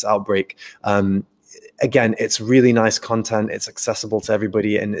know, this outbreak. Again, it's really nice content. It's accessible to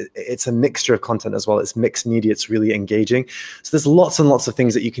everybody, and it's a mixture of content as well. It's mixed media. It's really engaging. So there's lots and lots of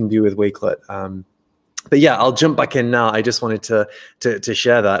things that you can do with Wakelet. But yeah, I'll jump back in now. I just wanted to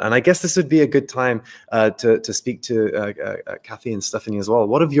share that, and I guess this would be a good time to speak to Kathi and Stephanie as well.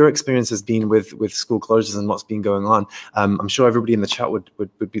 What have your experiences been with school closures and what's been going on? I'm sure everybody in the chat would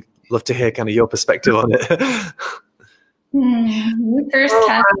love to hear kind of your perspective on it. First,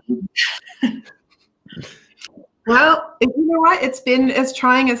 Kathi. Well, you know what? It's been as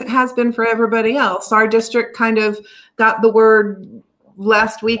trying as it has been for everybody else. Our district kind of got the word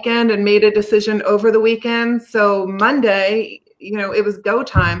last weekend and made a decision over the weekend. So Monday, you know, it was go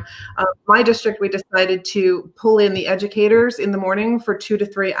time. My district, we decided to pull in the educators in the morning for 2 to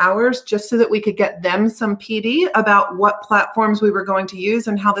 3 hours just so that we could get them some PD about what platforms we were going to use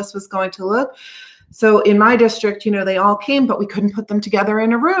and how this was going to look. So in my district, you know, they all came, but we couldn't put them together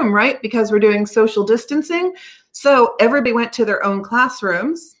in a room, right? Because we're doing social distancing. So everybody went to their own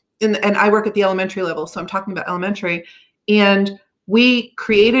classrooms, and I work at the elementary level, so I'm talking about elementary. And we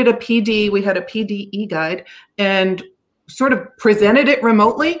created a PD, we had a PDE guide, and sort of presented it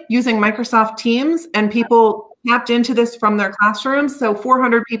remotely using Microsoft Teams, and people tapped into this from their classrooms. So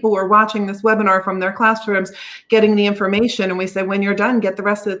 400 people were watching this webinar from their classrooms, getting the information. And we said, when you're done, get the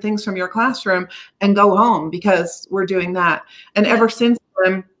rest of the things from your classroom and go home, because we're doing that. And ever since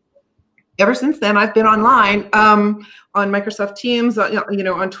then, I've been online on Microsoft Teams, you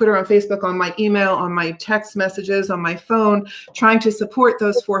know, on Twitter, on Facebook, on my email, on my text messages, on my phone, trying to support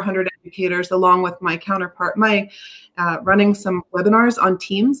those 400 educators, along with my counterpart, Mike, running some webinars on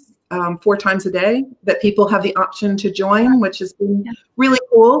Teams 4 times a day that people have the option to join, which has been really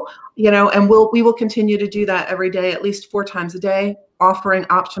cool, you know, and we will continue to do that every day, at least 4 times a day, offering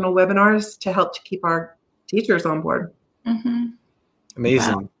optional webinars to help to keep our teachers on board. Mm-hmm.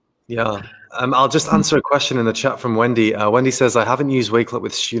 Amazing. Wow. Yeah. I'll just answer a question in the chat from Wendy. Wendy says, I haven't used Wakelet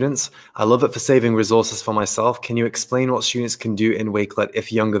with students. I love it for saving resources for myself. Can you explain what students can do in Wakelet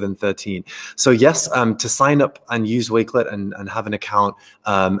if younger than 13? So yes, to sign up and use Wakelet and have an account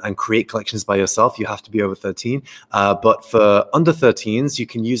and create collections by yourself, you have to be over 13. But for under 13s, you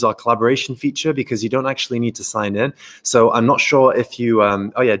can use our collaboration feature because you don't actually need to sign in. So I'm not sure if you,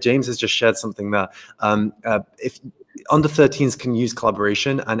 oh yeah, James has just shared something there. If under 13s can use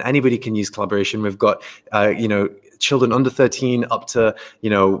collaboration, and anybody can use collaboration. We've got, you know, children under 13 up to, you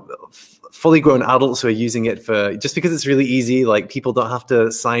know, fully grown adults who are using it for, just because it's really easy, like people don't have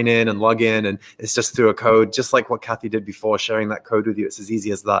to sign in and log in, and it's just through a code, just like what Kathi did before, sharing that code with you. It's as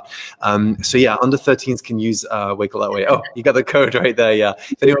easy as that. So yeah, under 13s can use Wakelet that way. Oh, you got the code right there. Yeah.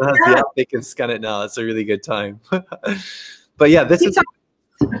 If anyone has the app, they can scan it now. It's a really good time. But yeah, this is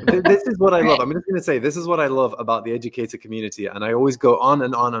what I love. I'm just going to say, this is what I love about the educator community. And I always go on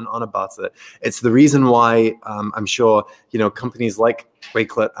and on and on about it. It's the reason why I'm sure, you know, companies like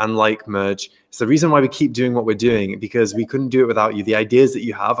Wakelet and like MERGE, it's the reason why we keep doing what we're doing, because we couldn't do it without you. The ideas that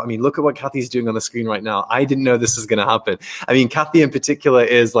you have, I mean, look at what Kathi's doing on the screen right now. I didn't know this was going to happen. I mean, Kathi in particular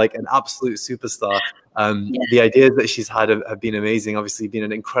is like an absolute superstar. The ideas that she's had have been amazing. Obviously, been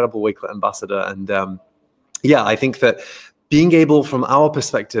an incredible Wakelet ambassador. And yeah, I think that being able, from our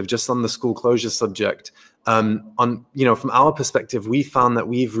perspective, just on the school closure subject, from our perspective, we found that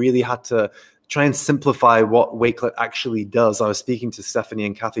we've really had to try and simplify what Wakelet actually does. I was speaking to Stephanie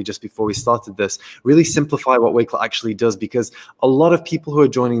and Kathi just before we started this, really simplify what Wakelet actually does, because a lot of people who are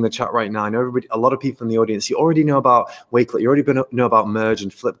joining the chat right now, I know a lot of people in the audience, you already know about Wakelet, you already know about Merge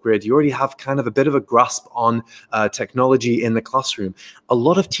and Flipgrid, you already have kind of a bit of a grasp on technology in the classroom. A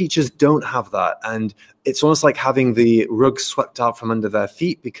lot of teachers don't have that, and it's almost like having the rug swept out from under their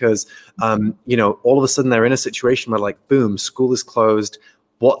feet, because you know, all of a sudden they're in a situation where, like, boom, school is closed.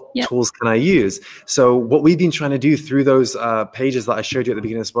 What tools can I use? So what we've been trying to do through those pages that I showed you at the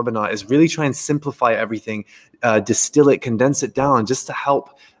beginning of this webinar is really try and simplify everything, distill it, condense it down, just to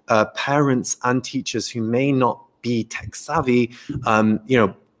help parents and teachers who may not be tech savvy, you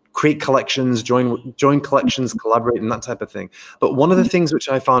know, create collections, join collections, collaborate, and that type of thing. But one of the things which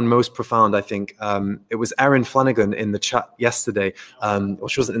I found most profound, I think, it was Erin Flanagan in the chat yesterday. Well,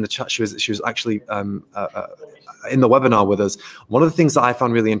 she wasn't in the chat; she was actually in the webinar with us. One of the things that I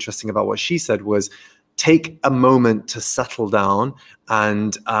found really interesting about what she said was, take a moment to settle down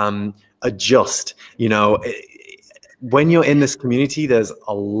and adjust. You know, when you're in this community, there's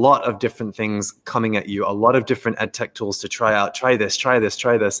a lot of different things coming at you, a lot of different ed tech tools to try out. Try this, try this,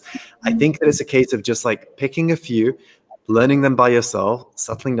 try this. I think that it's a case of just like picking a few, learning them by yourself,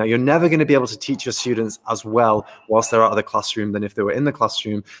 settling down. You're never going to be able to teach your students as well whilst they're out of the classroom than if they were in the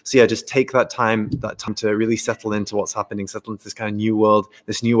classroom. So yeah, just take that time to really settle into what's happening, settle into this kind of new world,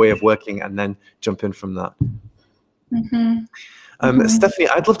 this new way of working, and then jump in from that. Stephanie,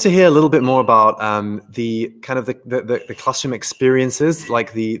 I'd love to hear a little bit more about the kind of the classroom experiences,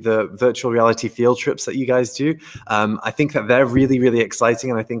 like the virtual reality field trips that you guys do. I think that they're really, really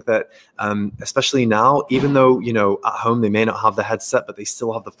exciting. And I think that especially now, even though, you know, at home they may not have the headset, but they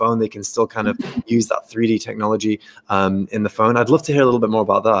still have the phone, they can still kind of use that 3D technology in the phone. I'd love to hear a little bit more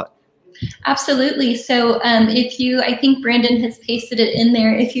about that. Absolutely. So if you, I think Brandon has pasted it in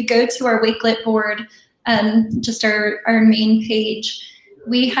there, if you go to our Wakelet board, just our main page,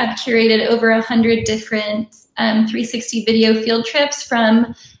 we have curated over 100 different 360 video field trips,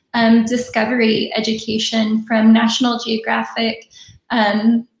 from discovery education, from National Geographic,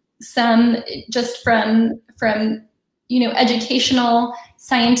 some just from you know, educational,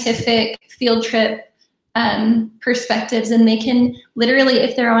 scientific field trip perspectives. And they can literally,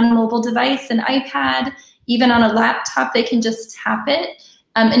 if they're on a mobile device, an iPad, even on a laptop, they can just tap it.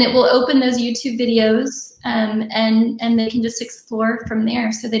 And it will open those YouTube videos, and they can just explore from there.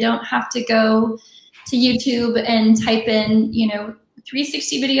 So they don't have to go to YouTube and type in, you know,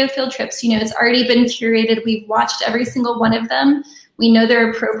 360 video field trips. You know, it's already been curated. We've watched every single one of them. We know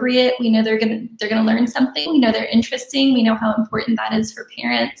they're appropriate. We know they're gonna learn something. We know they're interesting. We know how important that is for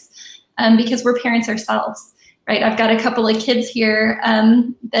parents, because we're parents ourselves. Right, I've got a couple of kids here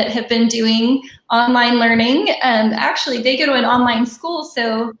that have been doing online learning. Actually, they go to an online school,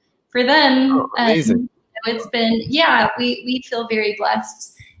 so for them, it's been, yeah, we feel very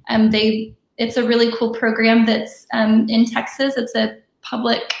blessed. It's a really cool program that's in Texas. It's a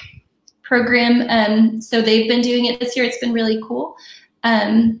public program, so they've been doing it this year. It's been really cool,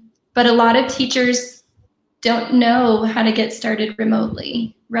 but a lot of teachers don't know how to get started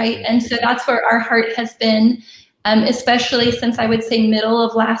remotely, right? And so that's where our heart has been, especially since I would say middle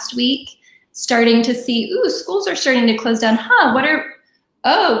of last week, starting to see, ooh, schools are starting to close down. How,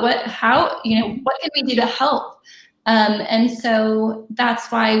 you know, what can we do to help? And so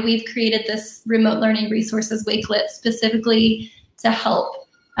that's why we've created this remote learning resources Wakelet specifically to help.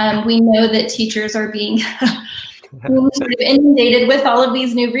 We know that teachers are being sort of inundated with all of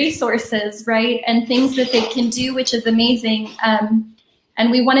these new resources, right? And things that they can do, which is amazing. And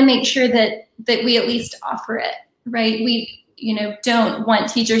we want to make sure that we at least offer it, right? We, you know, don't want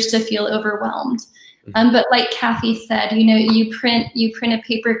teachers to feel overwhelmed. But like Kathi said, you know, you print a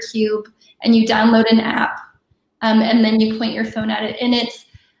paper cube and you download an app, and then you point your phone at it, and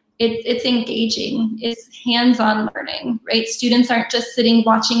it's engaging. It's hands-on learning, right? Students aren't just sitting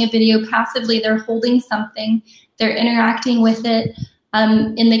watching a video passively. They're holding something. They're interacting with it.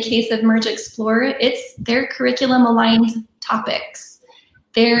 In the case of Merge Explore, it's their curriculum-aligned topics.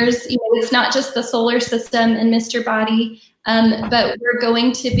 There's, you know, it's not just the solar system and Mr. Body, but we're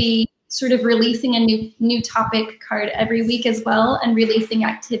going to be sort of releasing a new topic card every week as well, and releasing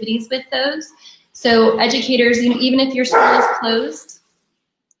activities with those. So educators, you know, even if your school is closed,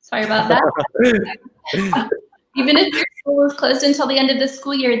 sorry about that. Even if your school is closed until the end of the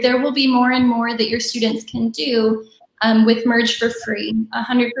school year, there will be more and more that your students can do with Merge for free,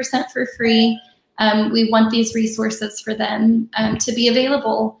 100% for free. We want these resources for them to be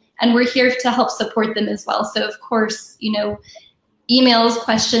available, and we're here to help support them as well. So of course, you know, emails,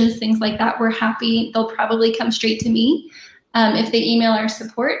 questions, things like that, we're happy. They'll probably come straight to me. if they email our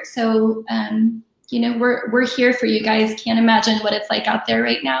support. So, you know, we're here for you guys. Can't imagine what it's like out there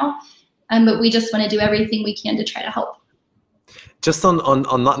right now. But we just want to do everything we can to try to help. Just on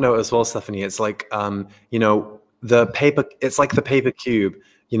that note as well, Stephanie, it's like, you know, it's like the paper cube.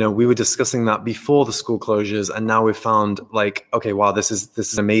 You know, we were discussing that before the school closures, and now we've found like, okay, wow, this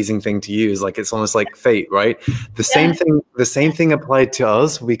is an amazing thing to use. Like, it's almost like fate, right? The same thing applied to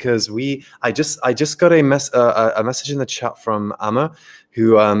us, because I just got a message in the chat from Amma,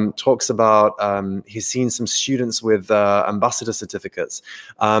 who talks about he's seen some students with ambassador certificates.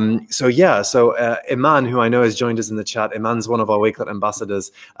 So Iman, who I know has joined us in the chat, Iman's one of our Wakelet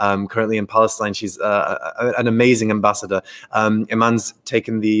ambassadors currently in Palestine. She's an amazing ambassador. Iman's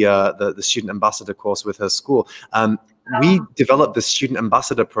taken the student ambassador course with her school. We developed the student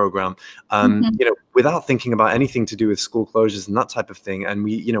ambassador program, you know, without thinking about anything to do with school closures and that type of thing. And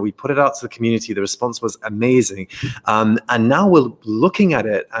we put it out to the community. The response was amazing. And now we're looking at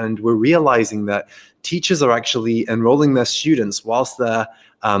it and we're realizing that teachers are actually enrolling their students whilst they're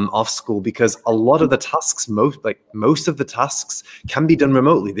off school, because a lot of the tasks, most of the tasks can be done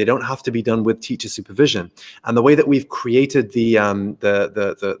remotely. They don't have to be done with teacher supervision. And the way that we've created the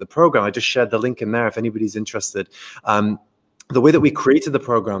program, I just shared the link in there if anybody's interested. The way that we created the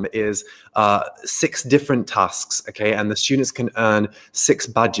program is 6 different tasks, okay? And the students can earn 6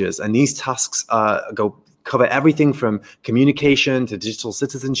 badges. And these tasks cover everything from communication to digital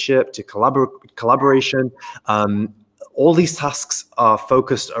citizenship to collaboration. All these tasks are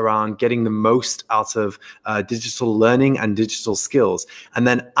focused around getting the most out of digital learning and digital skills. And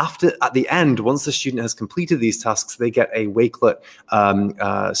then at the end, once the student has completed these tasks, they get a Wakelet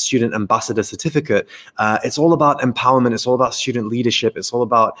student ambassador certificate. It's all about empowerment. It's all about student leadership. It's all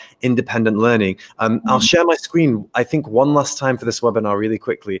about independent learning. I'll share my screen, I think, one last time for this webinar really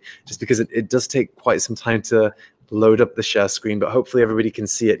quickly, just because it does take quite some time to load up the share screen, but hopefully everybody can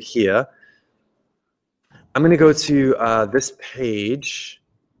see it here. I'm going to go to this page,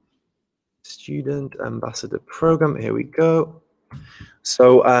 Student Ambassador Program. Here we go.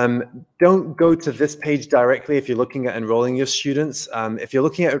 So don't go to this page directly if you're looking at enrolling your students. If you're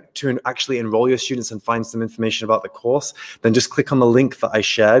looking at to actually enroll your students and find some information about the course, then just click on the link that I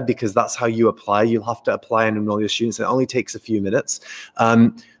shared, because that's how you apply. You'll have to apply and enroll your students. It only takes a few minutes.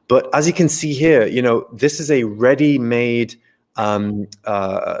 But as you can see here, you know, this is a ready-made, you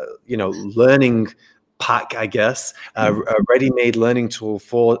know, learning pack, I guess, a ready-made learning tool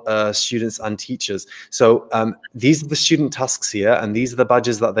for students and teachers. So these are the student tasks here, and these are the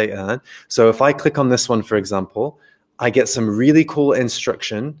badges that they earn. So if I click on this one, for example, I get some really cool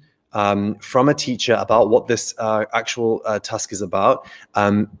instruction from a teacher about what this actual task is about.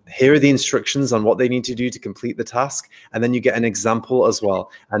 Here are the instructions on what they need to do to complete the task. And then you get an example as well.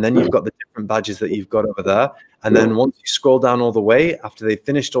 And then you've got the different badges that you've got over there. And then once you scroll down all the way, after they've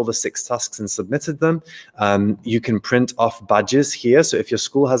finished all the 6 tasks and submitted them, you can print off badges here. So if your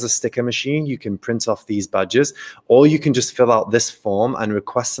school has a sticker machine, you can print off these badges, or you can just fill out this form and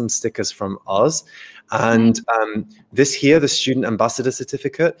request some stickers from us. And this here, the Student Ambassador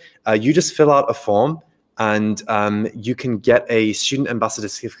Certificate, you just fill out a form, and you can get a Student Ambassador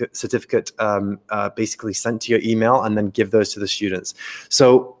Certificate basically sent to your email, and then give those to the students.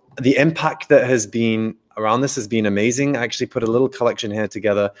 So the impact that has been around this has been amazing. I actually put a little collection here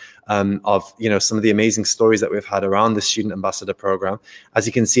together of, you know, some of the amazing stories that we've had around the Student Ambassador Program. As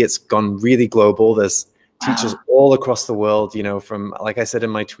you can see, it's gone really global. There's teachers all across the world, you know, from, like I said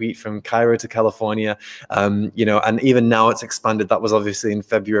in my tweet, from Cairo to California, you know, and even now it's expanded. That was obviously in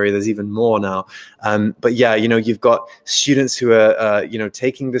February. There's even more now. But yeah, you know, you've got students who are, you know,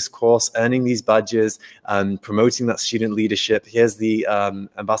 taking this course, earning these badges, promoting that student leadership. Here's the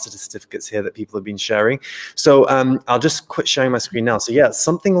ambassador certificates here that people have been sharing. So I'll just quit sharing my screen now. So yeah,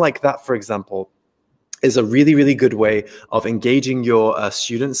 something like that, for example, is a really, really good way of engaging your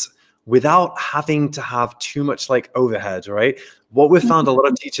students without having to have too much like overhead, right? What we've found a lot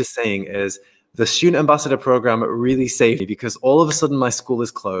of teachers saying is the Student Ambassador Program really saved me, because all of a sudden my school is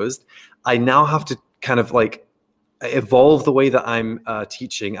closed. I now have to kind of like evolve the way that I'm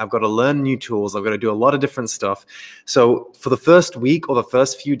teaching. I've got to learn new tools. I've got to do a lot of different stuff. So for the first week or the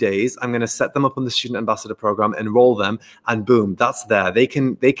first few days, I'm going to set them up on the Student Ambassador Program, enroll them, and boom, that's there. They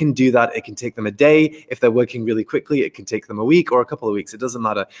can do that. It can take them a day. If they're working really quickly, it can take them a week or a couple of weeks. It doesn't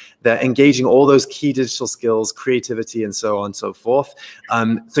matter. They're engaging all those key digital skills, creativity, and so on and so forth.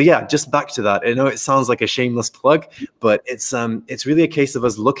 So yeah, just back to that. I know it sounds like a shameless plug, but it's really a case of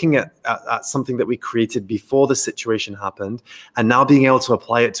us looking at something that we created before the situation happened, and now being able to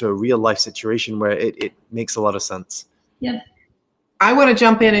apply it to a real life situation where it makes a lot of sense. Yeah. I want to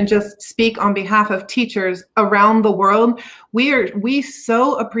jump in and just speak on behalf of teachers around the world. We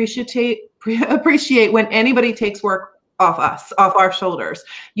so appreciate when anybody takes work off our shoulders.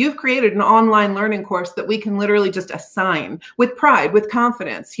 You've created an online learning course that we can literally just assign with pride, with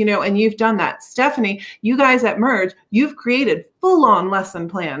confidence, and you've done that. Stephanie, you guys at MERGE, you've created full-on lesson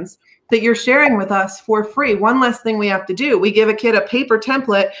plans that you're sharing with us for free. One less thing we have to do. We give a kid a paper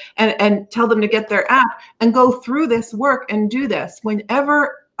template and tell them to get their app and go through this work and do this.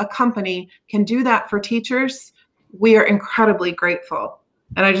 Whenever a company can do that for teachers, we are incredibly grateful.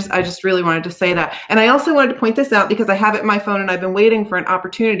 And I just really wanted to say that. And I also wanted to point this out because I have it in my phone and I've been waiting for an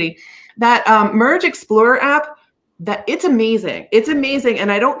opportunity. That MERGE Explorer app, that it's amazing. It's amazing. And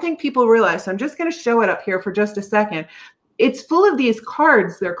I don't think people realize, so I'm just going to show it up here for just a second. It's full of these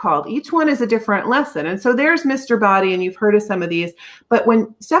cards, they're called. Each one is a different lesson. And so there's Mr. Body, and you've heard of some of these. But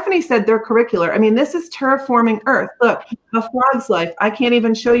when Stephanie said they're curricular, I mean, this is terraforming Earth. Look, A Frog's Life. I can't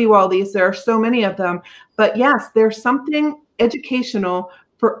even show you all these. There are so many of them. But yes, there's something educational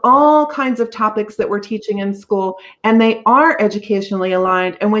for all kinds of topics that we're teaching in school. And they are educationally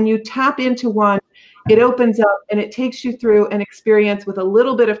aligned. And when you tap into one, it opens up and it takes you through an experience with a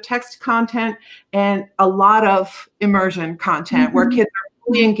little bit of text content and a lot of immersion content where kids are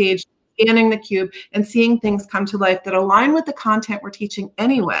fully engaged, scanning the cube and seeing things come to life that align with the content we're teaching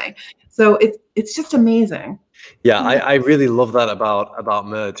anyway. So it's just amazing. Yeah, I really love that about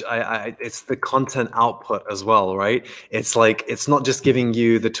MERGE. It's the content output as well, right? It's like, it's not just giving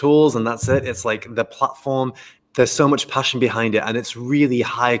you the tools and that's it. It's like the platform. There's so much passion behind it, and it's really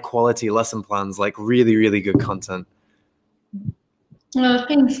high quality lesson plans, like really, really good content. Oh,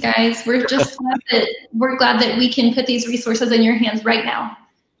 thanks, guys. We're just glad that we can put these resources in your hands right now,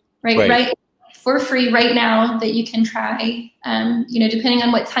 right, for free right now, that you can try, depending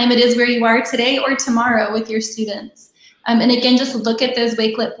on what time it is where you are today or tomorrow with your students. And again, just look at those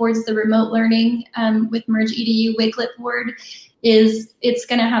Wakelet boards, the remote learning with MERGE EDU Wakelet board. It's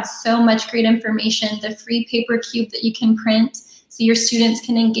going to have so much great information, the free paper cube that you can print so your students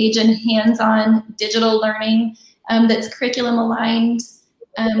can engage in hands-on digital learning that's curriculum aligned,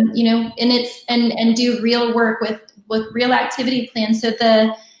 and do real work with real activity plans. So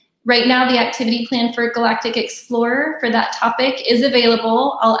right now the activity plan for Galactic Explorer for that topic is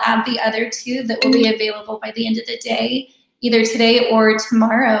available. I'll add the other two that will be available by the end of the day, either today or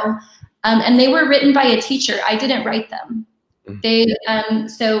tomorrow. And they were written by a teacher. I didn't write them.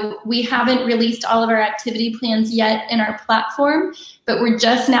 So we haven't released all of our activity plans yet in our platform, but we're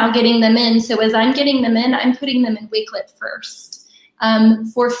just now getting them in. So as I'm getting them in, I'm putting them in Wakelet first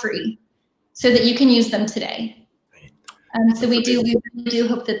for free so that you can use them today. So we really do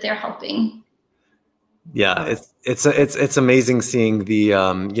hope that they're helping. Yeah, it's amazing seeing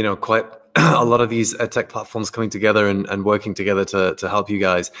the quite a lot of these tech platforms coming together and working together to help you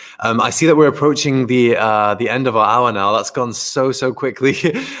guys. I see that we're approaching the end of our hour now. That's gone so quickly.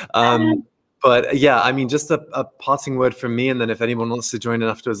 But yeah, I mean, just a parting word from me, and then if anyone wants to join in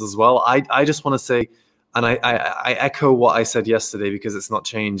afterwards as well, I just want to say, and I echo what I said yesterday because it's not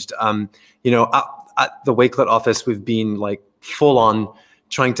changed. At the Wakelet office, we've been like full on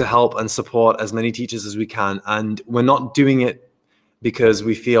trying to help and support as many teachers as we can, and we're not doing it because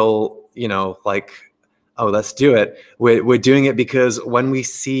we feel like, oh, let's do it. We're doing it because when we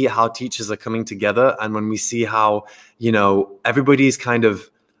see how teachers are coming together and when we see how, everybody's kind of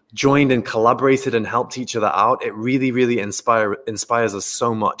joined and collaborated and helped each other out, it really, really inspires us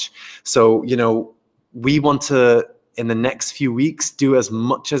so much. So, we want to, in the next few weeks, do as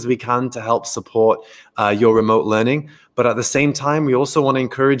much as we can to help support your remote learning. But at the same time, we also want to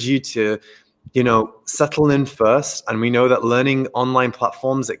encourage you to settle in first. And we know that learning online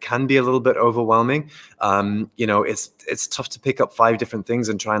platforms, it can be a little bit overwhelming. It's tough to pick up 5 different things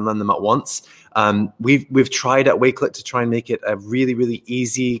and try and learn them at once. We've tried at Wakelet to try and make it a really, really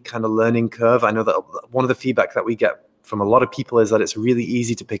easy kind of learning curve. I know that one of the feedback that we get from a lot of people is that it's really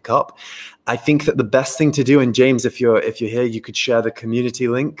easy to pick up. I think that the best thing to do, and James, if you're here, you could share the community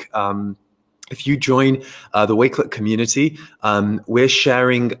link. If you join the Wakelet community, we're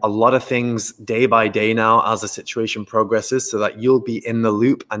sharing a lot of things day by day now as the situation progresses so that you'll be in the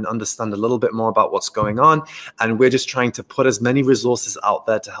loop and understand a little bit more about what's going on. And we're just trying to put as many resources out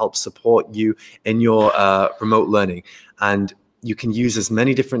there to help support you in your remote learning. And you can use as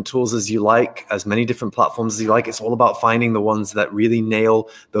many different tools as you like, as many different platforms as you like. It's all about finding the ones that really nail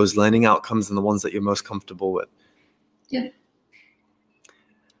those learning outcomes and the ones that you're most comfortable with. Yeah.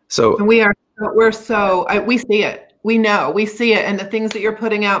 So we see it. We know, we see it, and the things that you're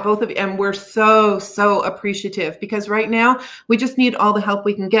putting out, both of you, and we're so, so appreciative, because right now we just need all the help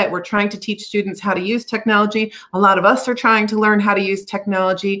we can get. We're trying to teach students how to use technology. A lot of us are trying to learn how to use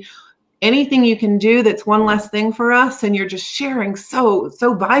technology. Anything you can do that's one less thing for us, and you're just sharing so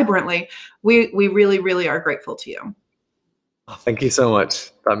vibrantly, we really, really are grateful to you. Thank you so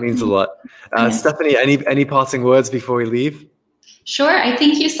much. That means a lot. Stephanie, any parting words before we leave? Sure. I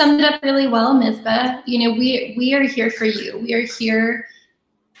think you summed it up really well, Misbah. You know, we are here for you. We are here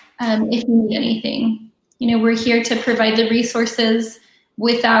if you need anything. You know, we're here to provide the resources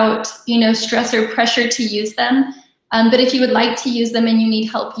without, you know, stress or pressure to use them. But if you would like to use them and you need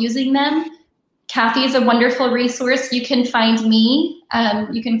help using them, Kathi is a wonderful resource. You can find me.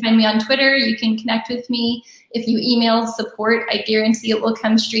 You can find me on Twitter. You can connect with me. If you email support, I guarantee it will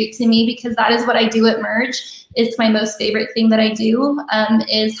come straight to me, because that is what I do at MERGE. It's my most favorite thing that I do,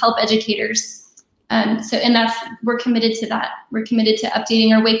 is help educators. And we're committed to that. We're committed to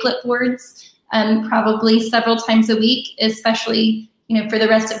updating our Wakelet boards probably several times a week, especially, you know, for the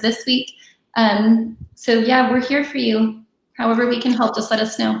rest of this week. So yeah, we're here for you. However we can help, just let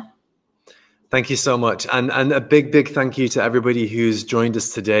us know. Thank you so much. And a big thank you to everybody who's joined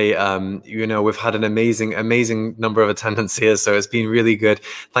us today. You know, we've had an amazing number of attendance here, so it's been really good.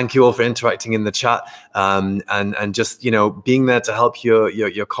 Thank you all for interacting in the chat, and just, you know, being there to help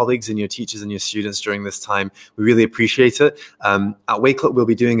your colleagues and your teachers and your students during this time. We really appreciate it. At Wakelet, we'll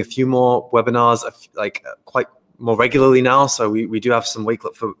be doing a few more webinars, like quite more regularly now. So we do have some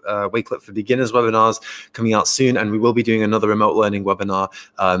Wakelet for Beginners webinars coming out soon, and we will be doing another remote learning webinar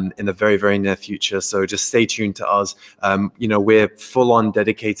in the very near future. So just stay tuned to us. You know, we're full on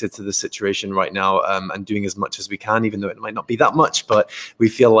dedicated to the situation right now, and doing as much as we can, even though it might not be that much, but we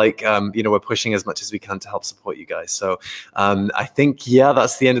feel like, you know, we're pushing as much as we can to help support you guys. So I think, yeah,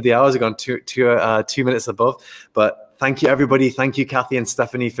 that's the end of the hours. We've gone 2 minutes above, but thank you, everybody. Thank you, Kathi and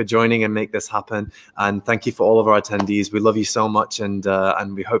Stephanie, for joining and make this happen. And thank you for all of our attendees. We love you so much, and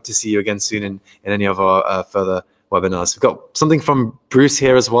we hope to see you again soon in any of our further webinars. We've got something from Bruce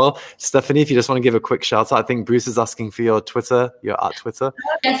here as well. Stephanie, if you just want to give a quick shout out, I think Bruce is asking for your Twitter, your at Twitter.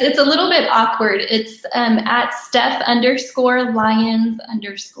 Yes, it's a little bit awkward. It's at Steph_Lyons_.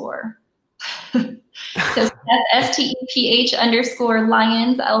 So Steph,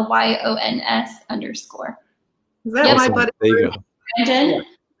 STEPH_Lyons, LYONS_. Is that my buddy? There you go. Brandon?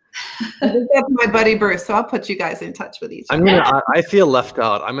 I think that's my buddy Bruce, so I'll put you guys in touch with each other. I feel left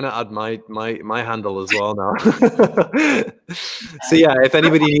out. I'm gonna add my handle as well now. So yeah, if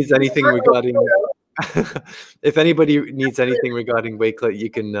anybody needs anything regarding Wakelet,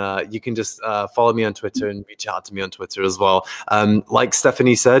 you can just follow me on Twitter and reach out to me on Twitter as well. Like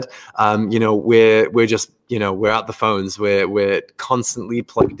Stephanie said, you know, we're just, you know, we're at the phones. We're constantly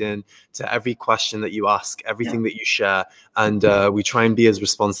plugged in to every question that you ask, everything that you share, and we try and be as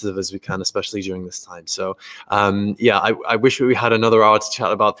responsive as we can, especially during this time. So yeah, I wish we had another hour to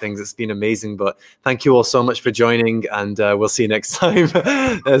chat about things. It's been amazing, but thank you all so much for joining, and we'll see you next time.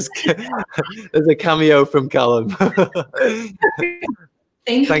 There's a cameo from Callum.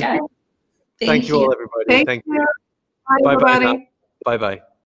 Thank you. Thank you all, everybody. Thank you. Bye, Bye everybody. bye. Bye bye.